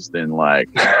 years, then like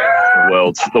the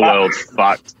world's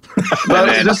fucked.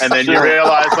 And then you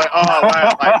realize like, oh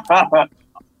wow, like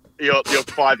you're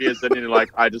 5 years in and you're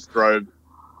like, I just drove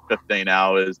 15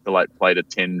 hours to like play to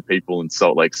 10 people in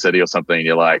Salt Lake City or something. And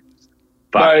you're like,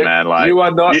 fuck, mate, man, like you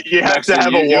are not. You have to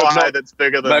have a why that's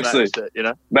bigger than that shit,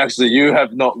 Maxley, you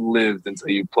have not lived until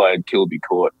you played Kilby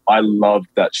Court. I loved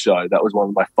that show. That was one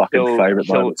of my fucking favorite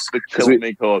moments.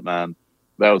 Kilby Court, man.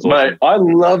 That was awesome. Mate, I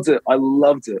loved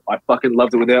it. I fucking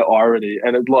loved it without irony.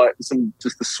 And it like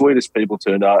just the sweetest people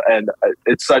turned out. And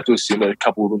it's safe to assume that a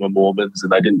couple of them are Mormons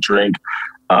and they didn't drink.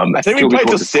 I think we played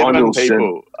to 7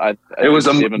 people. It was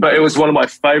one of my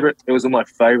favorite. It was one of my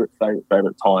favorite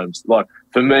times. Like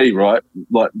for me, right?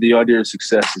 Like the idea of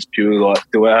success is purely like,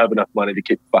 do I have enough money to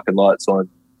keep fucking lights on,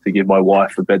 to give my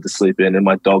wife a bed to sleep in, and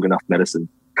my dog enough medicine?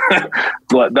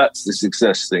 Like that's the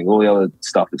success thing. All the other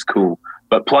stuff is cool.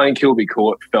 But playing Kilby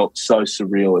Court felt so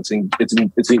surreal. It's for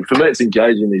me, it's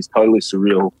engaging in these totally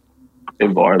surreal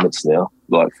environments now.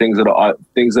 Like things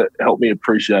that help me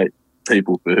appreciate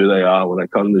people for who they are when they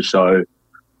come to the show.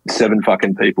 7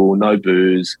 fucking people, no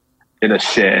booze, in a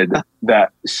shed.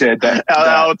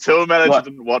 Our tour manager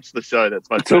didn't watch the show. That's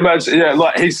my tour manager. Yeah,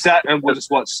 like he sat and watched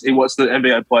the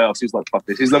NBA playoffs. He was like, "Fuck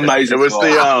this." He's amazing. It was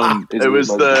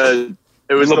the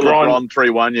LeBron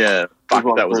 3-1. Yeah, fuck,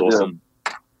 that was awesome.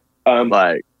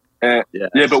 Yeah.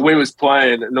 But we was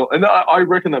playing, and I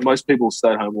reckon that most people stay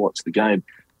home and watch the game.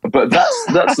 But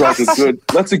that's like a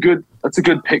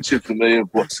good picture for me of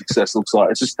what success looks like.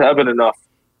 It's just having enough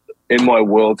in my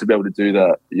world to be able to do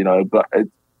that,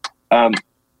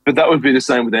 But that would be the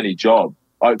same with any job.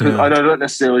 I don't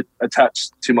necessarily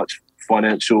attach too much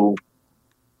financial,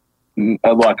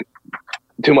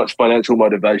 too much financial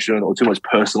motivation or too much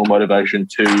personal motivation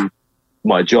to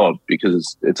my job,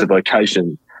 because it's a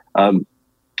vocation. And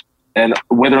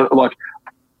whether like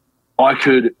I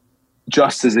could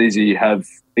just as easily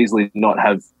not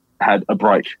have had a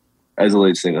break as a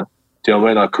lead singer. Do you know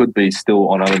what I mean? I could be still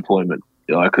on unemployment.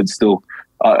 I could still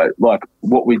like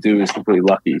what we do is completely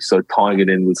lucky. So tying it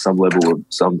in with some level of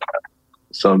some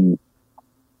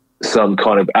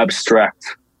kind of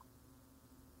abstraction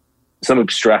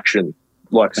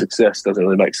like success doesn't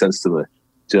really make sense to me.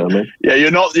 Do you know what I mean? Yeah,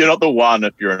 you're not the one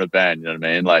if you're in a band. You know what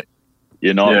I mean? Like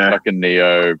you're not fucking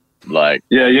Neo. Like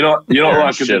you're not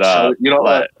like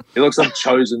you're like some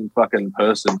chosen fucking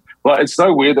person. Like it's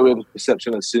so weird that we have a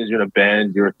perception that as soon as you're in a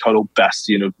band, you're a total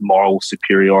bastion of moral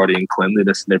superiority and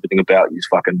cleanliness, and everything about you is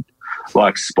fucking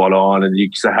like spot on, and you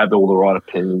just have all the right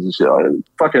opinions and shit.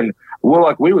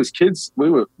 We was kids.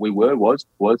 We were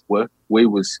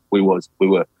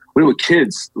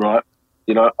kids, right?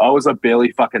 I was like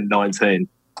barely fucking 19,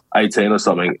 18 or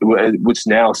something, which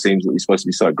now seems that you're supposed to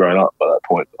be so grown up by that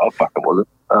point. I fucking wasn't.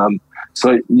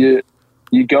 So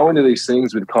you go into these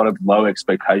things with kind of low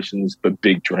expectations but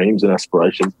big dreams and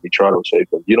aspirations. You try to achieve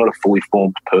them. You're not a fully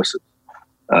formed person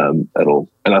at all.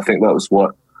 And I think that was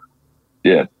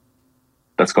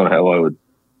that's kind of how I would.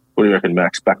 What do you reckon,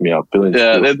 Max? Back me up. Billions.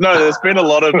 Yeah, there's been a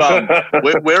lot of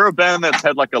we're a band that's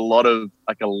had a lot of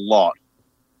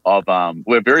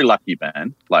we're a very lucky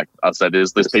band. Like I said,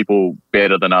 there's people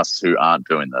better than us who aren't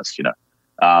doing this,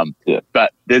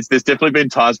 But there's definitely been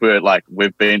times where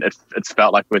we've been it's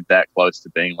felt like we're that close to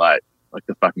being like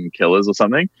the fucking Killers or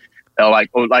something. Or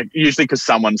usually because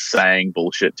someone's saying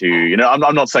bullshit to you.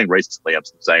 I'm not saying recently, I'm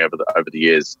saying over the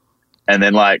years. And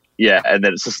then and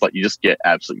then it's just you just get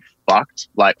absolutely fucked.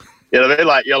 You know what I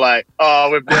mean? You're like, oh,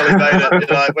 we've nearly made it.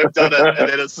 We've done it. And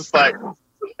then it's just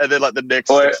and then the next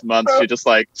 6 months you're just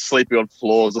sleeping on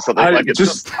floors or something.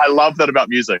 I love that about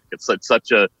music. It's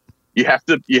such a you have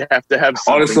to have something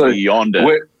honestly, beyond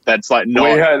it. That's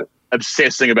not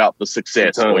obsessing about the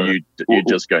success, or you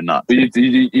just go nuts.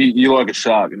 You like a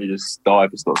shark and you just die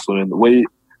if it's not swimming.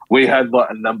 We had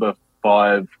a number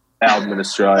 5 album in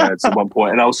Australia at one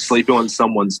point, and I was sleeping on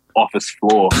someone's office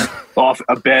floor, off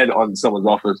a bed on someone's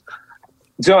office.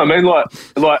 Do you know what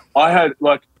I mean? I had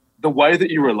the way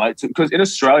that you relate to, because in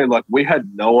Australia, we had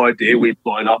no idea we'd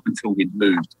blown up until we'd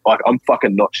moved. I'm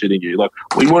fucking not shitting you.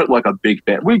 We weren't a big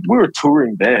band. We were a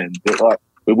touring band, but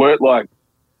we weren't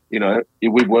we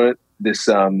weren't this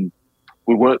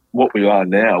we weren't what we are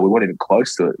now. We weren't even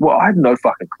close to it. Well, I had no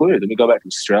fucking clue. Then we go back to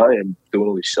Australia and doing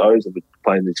all these shows and we're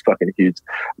playing these fucking huge.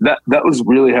 That was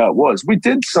really how it was. We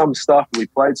did some stuff. We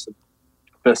played some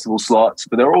festival slots,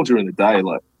 but they were all during the day.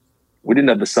 We didn't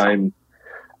have the same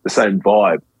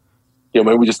vibe. I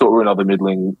mean, we just thought we were another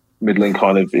middling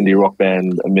kind of indie rock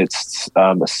band amidst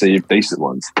a sea of decent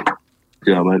ones.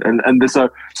 You know what I mean? And so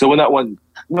when that one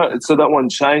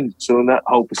changed. So when that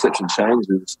whole perception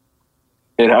changes,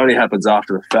 it only happens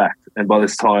after the fact. And by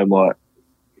this time,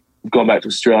 gone back to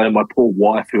Australia, my poor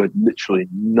wife, who had literally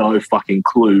no fucking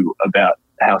clue about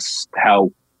how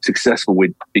successful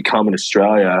we'd become in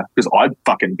Australia, because I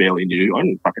fucking barely knew. I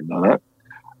didn't fucking know that.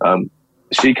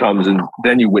 She comes and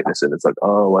then you witness it. It's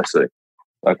oh, I see.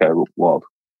 Okay, wild.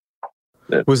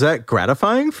 Yeah. Was that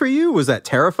gratifying for you? Was that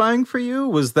terrifying for you?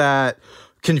 Was that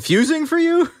confusing for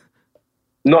you?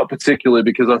 Not particularly,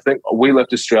 because I think we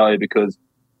left Australia because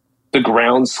the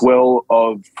groundswell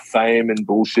of fame and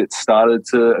bullshit started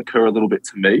to occur a little bit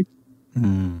to me.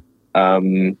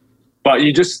 But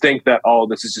you just think that,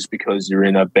 this is just because you're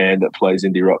in a band that plays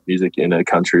indie rock music in a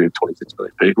country of 26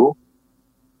 million people.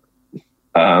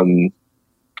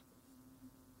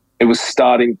 It was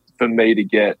starting for me to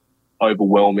get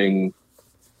overwhelming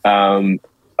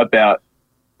about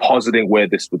positing where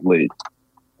this would lead.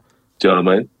 Do you know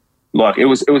what I mean? It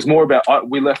was more about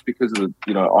we left because of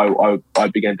I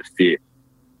began to fear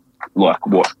what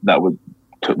that would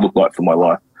look like for my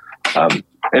life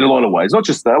in a lot of ways. Not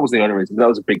just that wasn't the only reason. That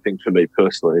was a big thing for me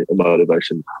personally, a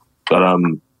motivation. But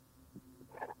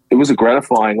it was a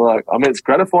gratifying. It's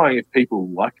gratifying if people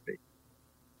like me.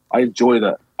 I enjoy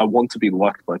that. I want to be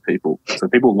liked by people. So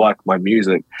people like my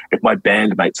music. If my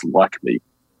bandmates like me,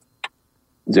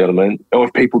 do you know what I mean? Or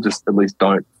if people just at least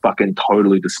don't fucking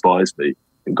totally despise me,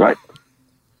 then great.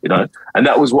 And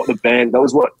that was what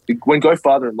when Go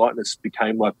Farther and Lightness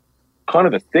became kind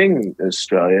of a thing in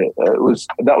Australia.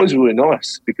 That was really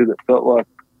nice because it felt like,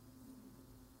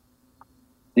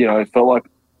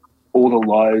 all the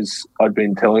lies I'd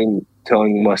been telling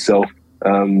myself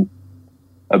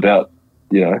about,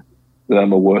 that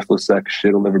I'm a worthless sack of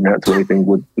shit, I'll never amount to anything,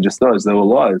 were just those. They were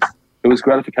lies. It was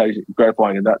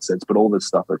gratifying in that sense, but all the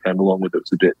stuff that came along with it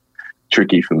was a bit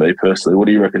tricky for me personally. What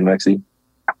do you reckon, Maxie?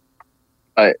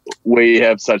 We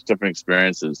have such different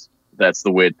experiences. That's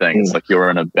the weird thing. It's you're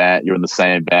in a band, you're in the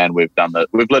same band. We've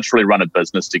literally run a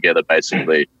business together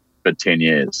basically for 10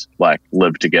 years,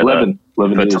 lived together 11 for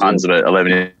years, tons of it,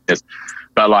 11 years.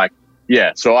 But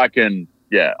so I don't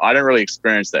really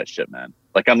experience that shit, man.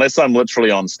 Unless I'm literally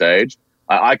on stage,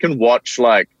 I can watch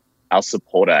our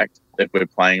support act if we're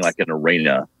playing an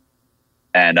arena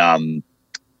and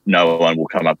no one will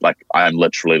come up. I'm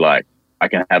literally I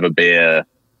can have a beer.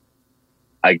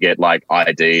 I get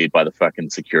ID'd by the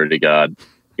fucking security guard.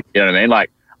 You know what I mean?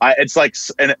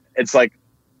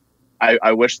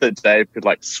 I wish that Dave could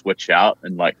switch out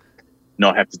and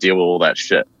not have to deal with all that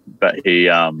shit. But he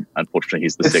unfortunately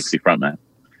he's the sexy frontman.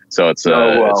 So it's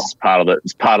part of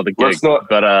the gig.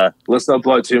 Let's not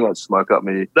blow too much smoke up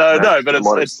me. No, but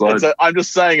I'm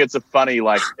just saying it's a funny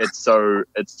it's so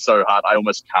hard. I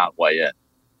almost can't weigh in.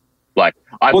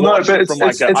 I've watched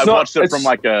it from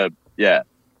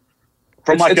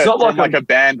a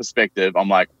band perspective. I'm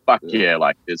fuck yeah,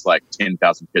 there's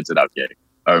 10,000 kids at our gig.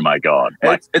 oh my God.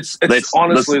 Like, it's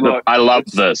honestly like, I love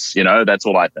this, you know, that's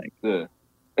all I think. Yeah.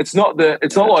 It's not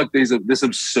like this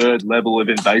absurd level of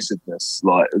invasiveness.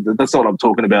 Like, that's not what I'm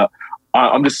talking about.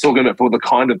 I'm just talking about for the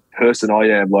kind of person I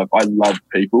am. Like, I love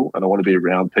people and I want to be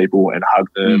around people and hug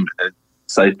them and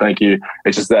say thank you.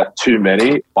 It's just that too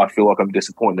many, I feel like I'm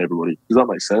disappointing everybody. Does that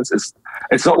make sense?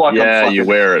 It's not like you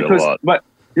wear it a lot. But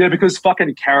because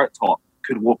fucking Carrot Top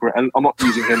could walk around, and I'm not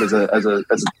using him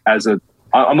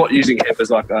I'm not using him as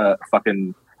like a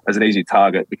fucking as an easy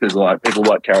target because like people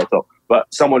like Carrot Top,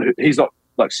 but someone he's not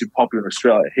like super popular in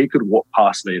Australia. He could walk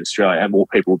past me in Australia and more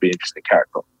people would be interested in Carrot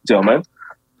Top. Do you know what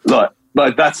I mean?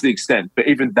 Like that's the extent, but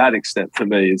even that extent for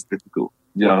me is difficult.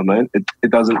 You know what I mean?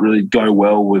 It doesn't really go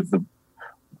well with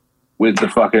the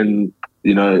fucking,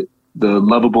 you know, the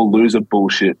lovable loser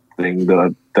bullshit thing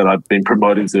that I've been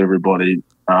promoting to everybody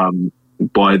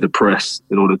by the press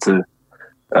in order to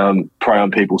prey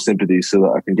on people's sympathies so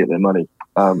that I can get their money.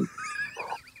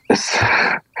 It's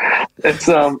not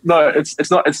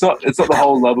the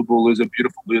whole lovable loser,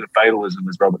 beautiful loser fatalism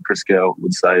as Robert Christgau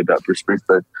would say about Bruce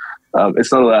Springsteen.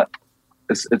 It's none of that.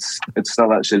 It's not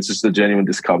that shit. It's just a genuine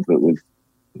discomfort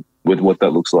with what that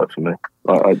looks like for me.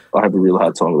 I have a real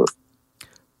hard time with it.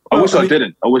 I wish I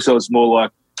didn't. I wish I was more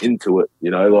like into it.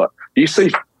 You know, like you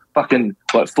see fucking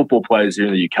like football players here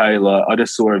in the UK. Like I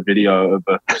just saw a video of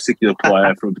a particular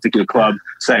player from a particular club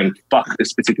saying "fuck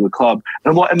this particular club,"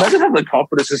 and I'm like, imagine having the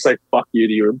confidence to say "fuck you"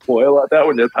 to your employer like that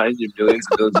when they're paying you millions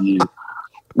and millions a year.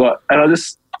 Like, and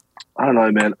I don't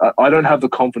know, man. I don't have the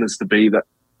confidence to be that.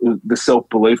 The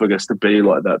self-belief, I guess, to be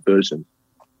like that version,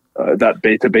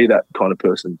 to be that kind of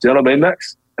person. Do you know what I mean,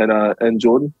 Max and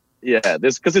Jordan? Yeah,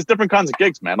 there's different kinds of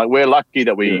gigs, man. Like we're lucky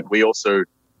that we also,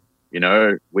 you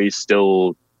know, we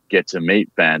still get to meet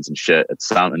fans and shit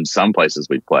in some places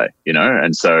we play, you know,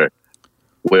 and so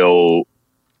we'll,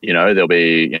 you know, there'll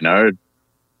be, you know,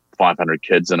 500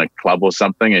 kids in a club or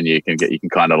something, and you can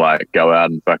kind of like go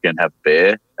out and fucking have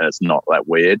beer, and it's not that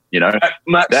weird, you know.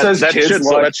 Max says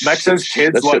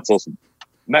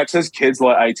kids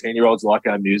like 18-year-olds like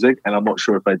our music, and I'm not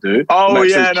sure if they do. Oh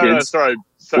Max yeah, sorry.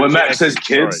 When Max says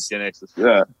kids,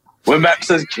 when Max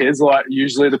says kids, like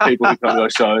usually the people who come to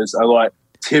our shows are like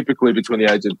typically between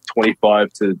the age of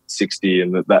 25 to 60,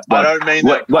 and that. I don't mean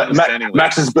that. Like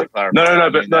Max is, but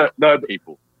no,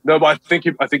 people. No, but I think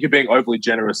you're being overly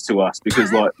generous to us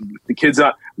because like the kids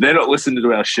they're not listening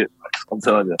to our shit. I'm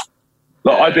telling you.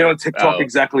 Like I've been on TikTok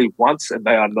exactly once, and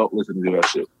they are not listening to our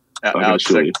shit. Our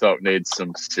TikTok needs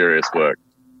some serious work.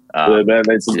 Yeah, man, it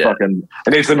needs some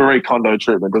it needs some Marie Kondo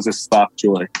treatment. Does this spark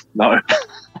joy? No.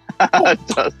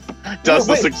 does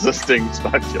this existing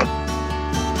spark joy?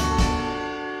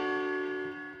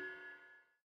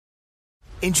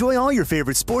 Enjoy all your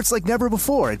favorite sports like never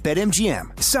before at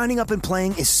BetMGM. Signing up and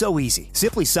playing is so easy.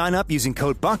 Simply sign up using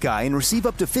code Buckeye and receive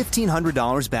up to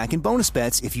 $1,500 back in bonus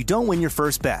bets if you don't win your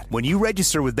first bet. When you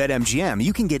register with BetMGM,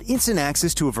 you can get instant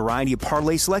access to a variety of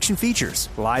parlay selection features,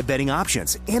 live betting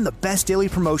options, and the best daily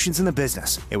promotions in the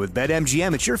business. And with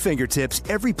BetMGM at your fingertips,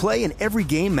 every play and every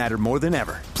game matter more than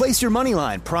ever. Place your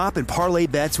moneyline, prop, and parlay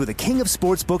bets with the king of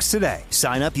sportsbooks today.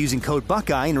 Sign up using code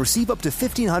Buckeye and receive up to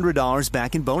 $1,500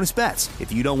 back in bonus bets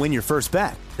if you don't win your first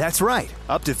bet. That's right,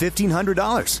 up to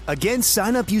 $1,500. Again,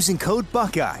 sign up using code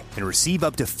Buckeye and receive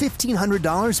up to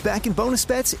 $1,500 back in bonus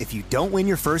bets if you don't win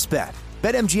your first bet.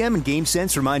 BetMGM and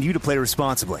GameSense remind you to play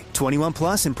responsibly. 21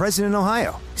 plus and present in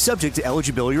Ohio. Subject to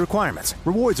eligibility requirements.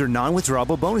 Rewards are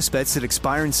non-withdrawable bonus bets that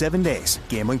expire in 7 days.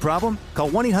 Gambling problem? Call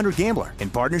 1-800-GAMBLER in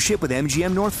partnership with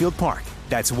MGM Northfield Park.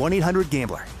 That's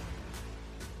 1-800-GAMBLER.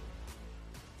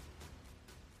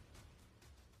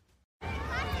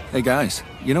 Hey guys,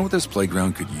 you know what this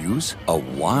playground could use? A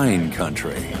wine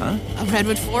country, huh? A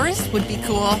redwood forest would be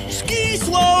cool. Ski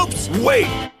slopes!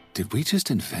 Wait! Did we just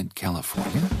invent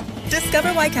California?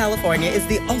 Discover why California is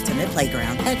the ultimate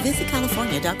playground at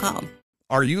visitcalifornia.com.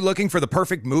 Are you looking for the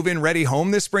perfect move-in ready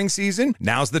home this spring season?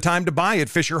 Now's the time to buy at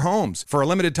Fisher Homes. For a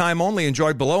limited time only,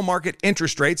 enjoy below-market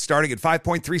interest rates starting at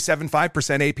 5.375%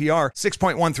 APR,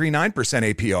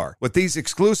 6.139% APR. With these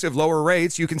exclusive lower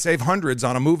rates, you can save hundreds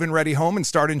on a move-in ready home and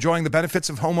start enjoying the benefits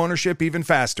of homeownership even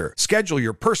faster. Schedule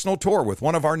your personal tour with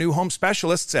one of our new home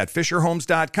specialists at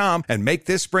FisherHomes.com and make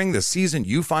this spring the season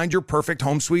you find your perfect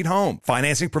home sweet home.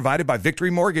 Financing provided by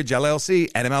Victory Mortgage, LLC,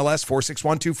 NMLS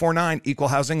 461249, Equal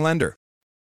Housing Lender.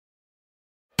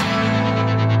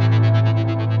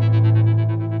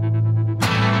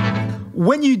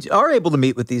 When you are able to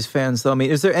meet with these fans, though, I mean,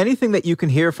 is there anything that you can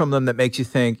hear from them that makes you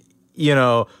think, you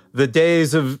know, the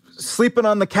days of sleeping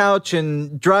on the couch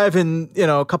and driving, you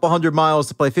know, a couple hundred miles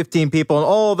to play 15 people and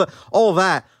all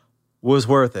that was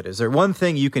worth it? Is there one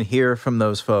thing you can hear from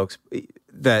those folks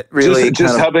that really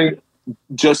just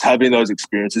having those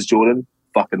experiences, Jordan,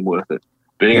 fucking worth it.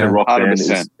 Being in a rock band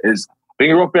is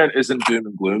being a rock band isn't doom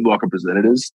and gloom like I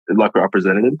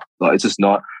presented. Like it's just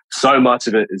not. So much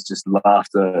of it is just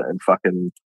laughter and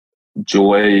fucking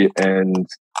joy and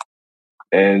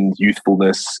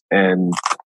youthfulness and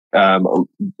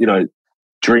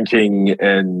drinking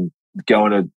and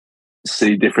going to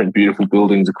see different beautiful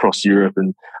buildings across Europe,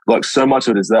 and like so much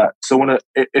of it is that. So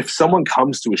if someone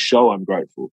comes to a show, I'm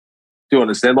grateful. Do you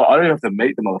understand? Like I don't have to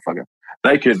meet the motherfucker.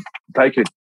 They could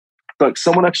like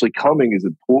someone actually coming is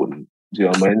important. Do you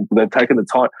know what I mean? They've taken the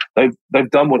time. They've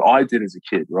done what I did as a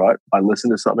kid, right? I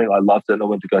listened to something, I loved it, and I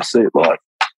went to go see it live.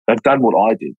 They've done what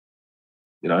I did.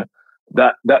 You know,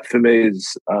 that for me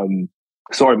is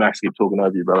sorry, Max, I keep talking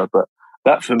over you, brother, but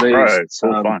that for me is it's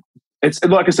all fine. It's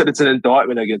like I said, it's an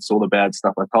indictment against all the bad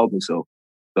stuff I told myself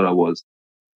that I was.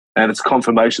 And it's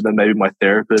confirmation that maybe my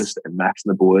therapist and Max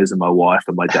and the boys and my wife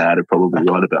and my dad are probably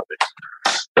right about me.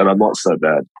 That I'm not so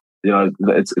bad. You know,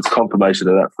 it's confirmation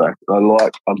of that fact.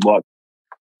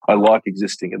 I like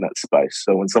existing in that space.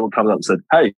 So when someone comes up and said,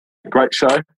 "Hey, great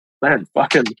show, man,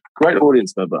 fucking great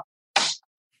audience member,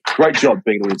 great job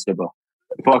being an audience member."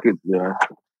 If I could, you know,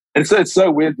 and so it's so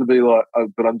weird to be like,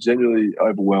 but I'm genuinely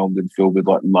overwhelmed and filled with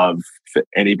like love for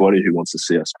anybody who wants to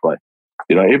see us play.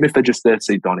 You know, even if they're just there to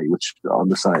see Donnie, which I'm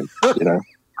the same. You know.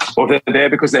 Or they're there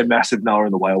because they're massive Noah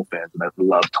and the Whale fans and they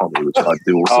love Tommy, which I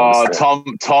do also.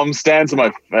 Tom Stands are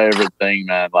my favorite thing,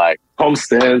 man. Like Tom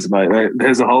Stands, mate.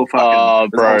 There's a whole fucking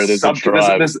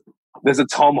there's a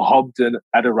Tom Hobden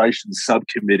adoration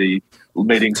subcommittee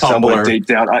meeting somewhere deep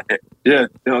down. On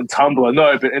Tumblr.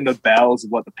 No, but in the bowels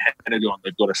of like the Pentagon,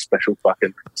 they've got a special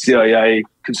fucking CIA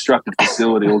constructed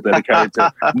facility all dedicated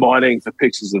to mining for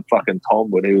pictures of fucking Tom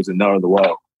when he was in Noah and the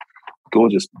Whale.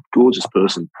 Gorgeous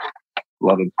person.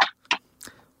 Love him.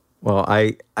 Well,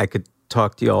 I could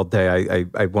talk to you all day.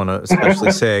 I want to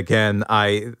especially say again,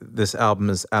 this album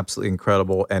is absolutely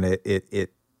incredible, and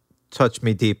it touched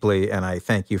me deeply, and I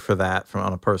thank you for that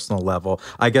on a personal level.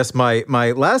 I guess my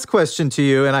last question to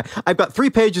you, and I've got 3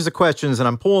 pages of questions, and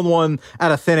I'm pulling one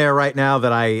out of thin air right now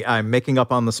that I'm making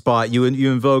up on the spot. You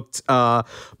invoked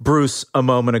Bruce a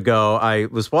moment ago. I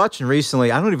was watching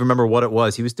recently, I don't even remember what it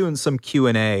was. He was doing some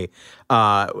Q&A,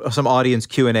 some audience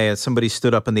Q&A, and somebody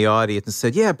stood up in the audience and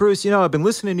said, "Yeah, Bruce, you know, I've been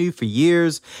listening to you for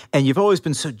years, and you've always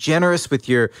been so generous with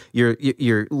your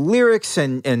lyrics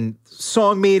and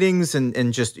song meetings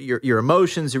and just your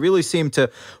emotions. You really seem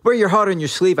to wear your heart on your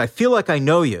sleeve. I feel like I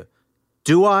know you.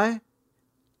 Do I?"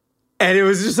 And it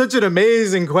was just such an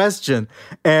amazing question.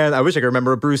 And I wish I could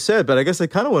remember what Bruce said, but I guess I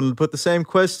kind of wanted to put the same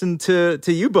question to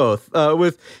you both.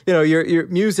 With, you know, your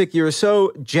music, you're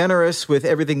so generous with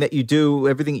everything that you do,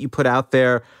 everything that you put out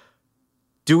there.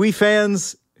 Do we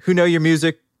fans who know your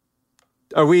music,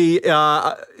 are we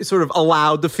sort of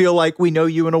allowed to feel like we know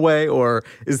you in a way, or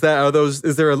is there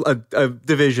a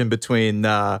division between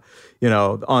on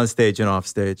stage and off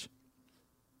stage?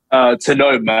 To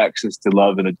know Max is to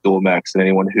love and adore Max, and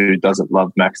anyone who doesn't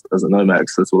love Max doesn't know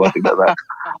Max. That's what I think about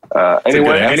that.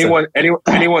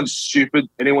 Anyone stupid,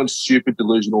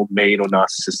 delusional, mean, or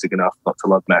narcissistic enough not to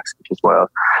love Max, which is why.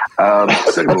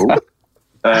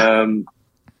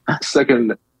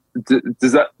 Second,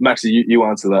 does that, Max? You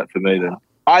answer that for me then.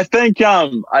 I think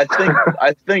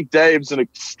Dave's an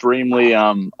extremely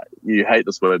you hate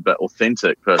this word, but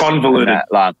authentic person.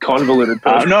 Convoluted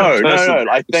person. No.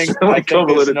 I think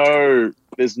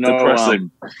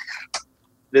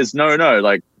there's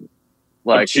no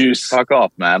obtuse. Fuck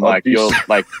off, man. Obtuse.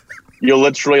 You're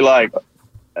literally like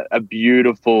a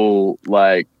beautiful,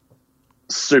 like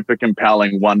super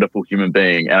compelling, wonderful human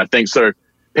being, and I think so.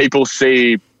 People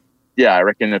see, I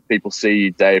reckon if people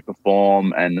see Dave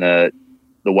perform and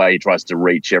the way he tries to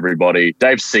reach everybody.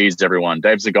 Dave sees everyone.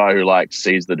 Dave's the guy who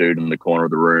sees the dude in the corner of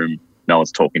the room no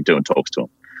one's talking to and talks to him.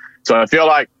 So I feel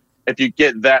like if you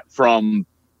get that from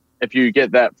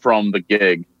the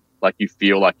gig, like you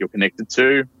feel like you're connected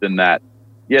to, then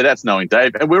that's knowing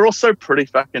Dave. And we're also pretty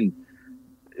fucking,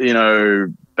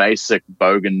 basic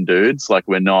bogan dudes. Like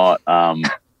we're not,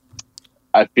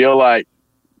 I feel like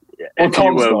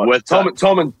Tom's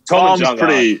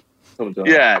pretty.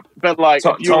 Yeah, but if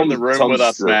you were in the room with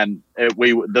us, man,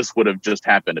 this would have just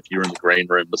happened. If you were in the green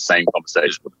room, the same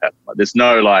conversation would have happened. There's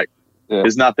no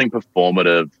there's nothing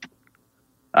performative.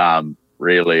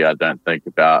 Really, I don't think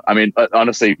about. I mean,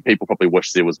 honestly, people probably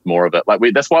wish there was more of it.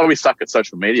 That's why we suck at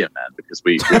social media, man, because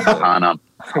we can't.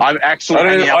 I'm actually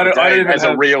hanging out with Dave as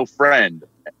a real friend,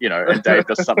 and Dave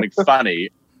does something funny.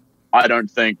 I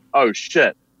don't think, oh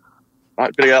shit,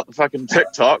 I better get out the fucking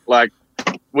TikTok,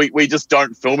 we just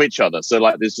don't film each other. So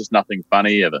like, there's just nothing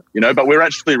funny ever, you know, but we're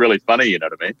actually really funny. You know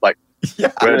what I mean? Like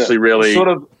we're actually really sort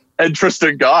of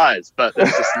interesting guys, but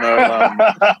there's just no,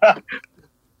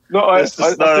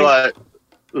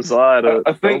 desire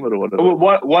to film it or whatever.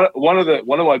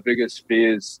 One of my biggest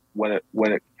fears when it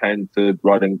came to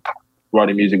writing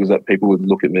music was that people would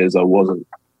look at me as I wasn't,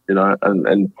 you know,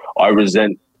 and I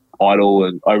resent idol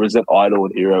and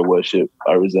hero worship.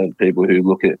 I resent people who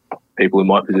look at people in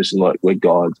my position like we're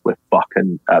gods. We're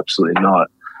fucking absolutely not.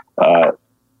 I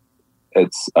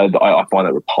find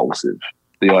it repulsive,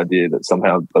 the idea that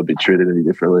somehow I'd be treated any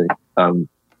differently. And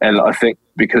I think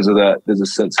because of that, there's a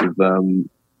sense of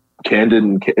candor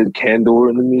in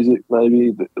the music.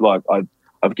 Maybe like I've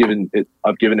given it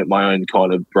my own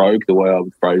kind of brogue, the way I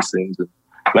would phrase things, and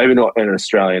maybe not in an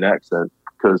Australian accent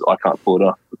because I can't pull it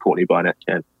off. Courtney Barnett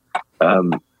can.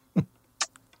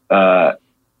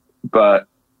 But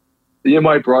yeah,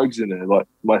 my brogue's in there, like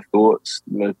my thoughts,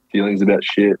 my feelings about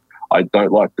shit. I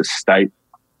don't like the state,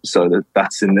 so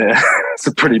that's in there. It's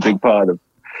a pretty big part of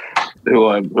who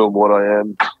I am, what I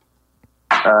am.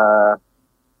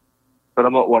 But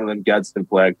I'm not one of them Gadsden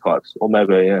flag types, or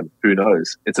maybe I am. Who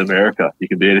knows? It's America. You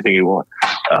can be anything you want.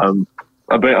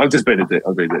 I've just been a dick.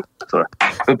 I've been a dick. Sorry.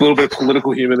 A little bit of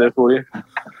political humor there for you.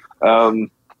 I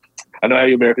know how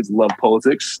you Americans love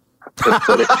politics. I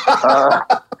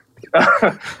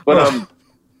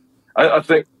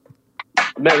think,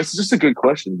 man, this is just a good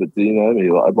question. But do you know me?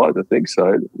 Like, I'd like to think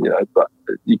so. You know, but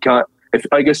you can't.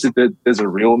 I guess if there's a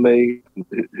real me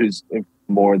who's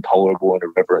more intolerable and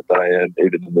irreverent than I am,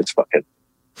 even in this fucking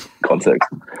context.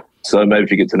 So maybe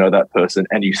if you get to know that person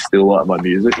and you still like my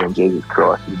music, then Jesus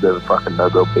Christ, you deserve a fucking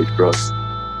Nobel Peace Prize.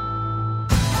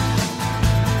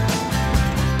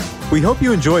 We hope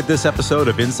you enjoyed this episode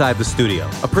of Inside the Studio,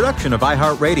 a production of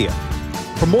iHeartRadio.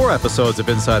 For more episodes of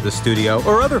Inside the Studio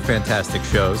or other fantastic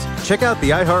shows, check out the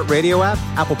iHeartRadio app,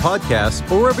 Apple Podcasts,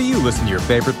 or wherever you listen to your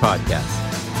favorite podcasts.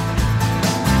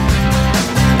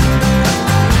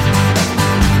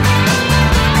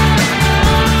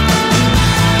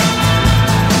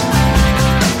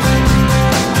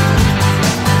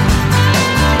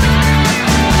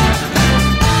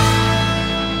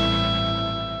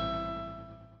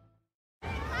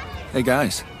 Hey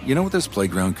guys, you know what this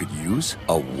playground could use?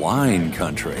 A wine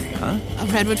country, huh? A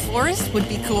redwood forest would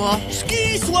be cool.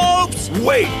 Ski slopes!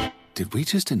 Wait! Did we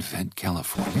just invent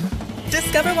California?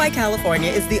 Discover why California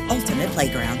is the ultimate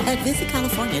playground at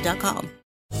visitcalifornia.com.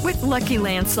 With Lucky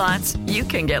Land Slots, you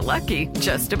can get lucky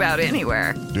just about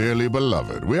anywhere. Dearly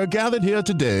beloved, we are gathered here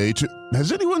today to...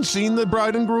 Has anyone seen the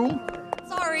bride and groom?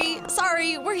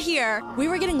 Sorry, we're here. We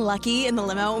were getting lucky in the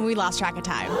limo and we lost track of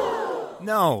time.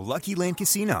 No, Lucky Land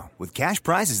Casino, with cash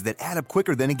prizes that add up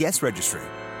quicker than a guest registry.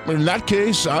 In that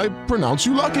case, I pronounce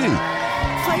you lucky.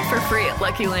 Play for free at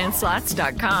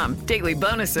LuckyLandSlots.com. Daily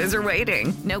bonuses are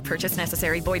waiting. No purchase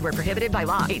necessary. Void where prohibited by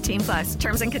law. 18+.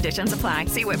 Terms and conditions apply.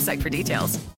 See website for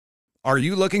details. Are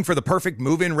you looking for the perfect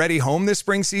move-in ready home this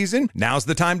spring season? Now's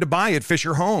the time to buy at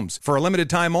Fisher Homes. For a limited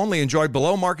time only, enjoy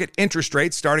below-market interest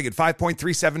rates starting at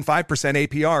 5.375%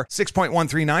 APR,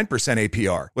 6.139%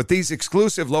 APR. With these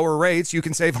exclusive lower rates, you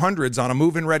can save hundreds on a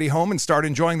move-in ready home and start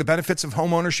enjoying the benefits of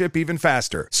home ownership even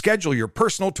faster. Schedule your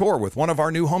personal tour with one of our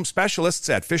new home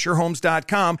specialists at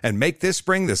FisherHomes.com and make this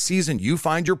spring the season you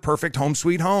find your perfect home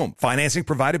sweet home. Financing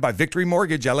provided by Victory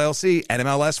Mortgage, LLC,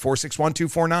 NMLS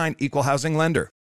 461249, Equal Housing Lender.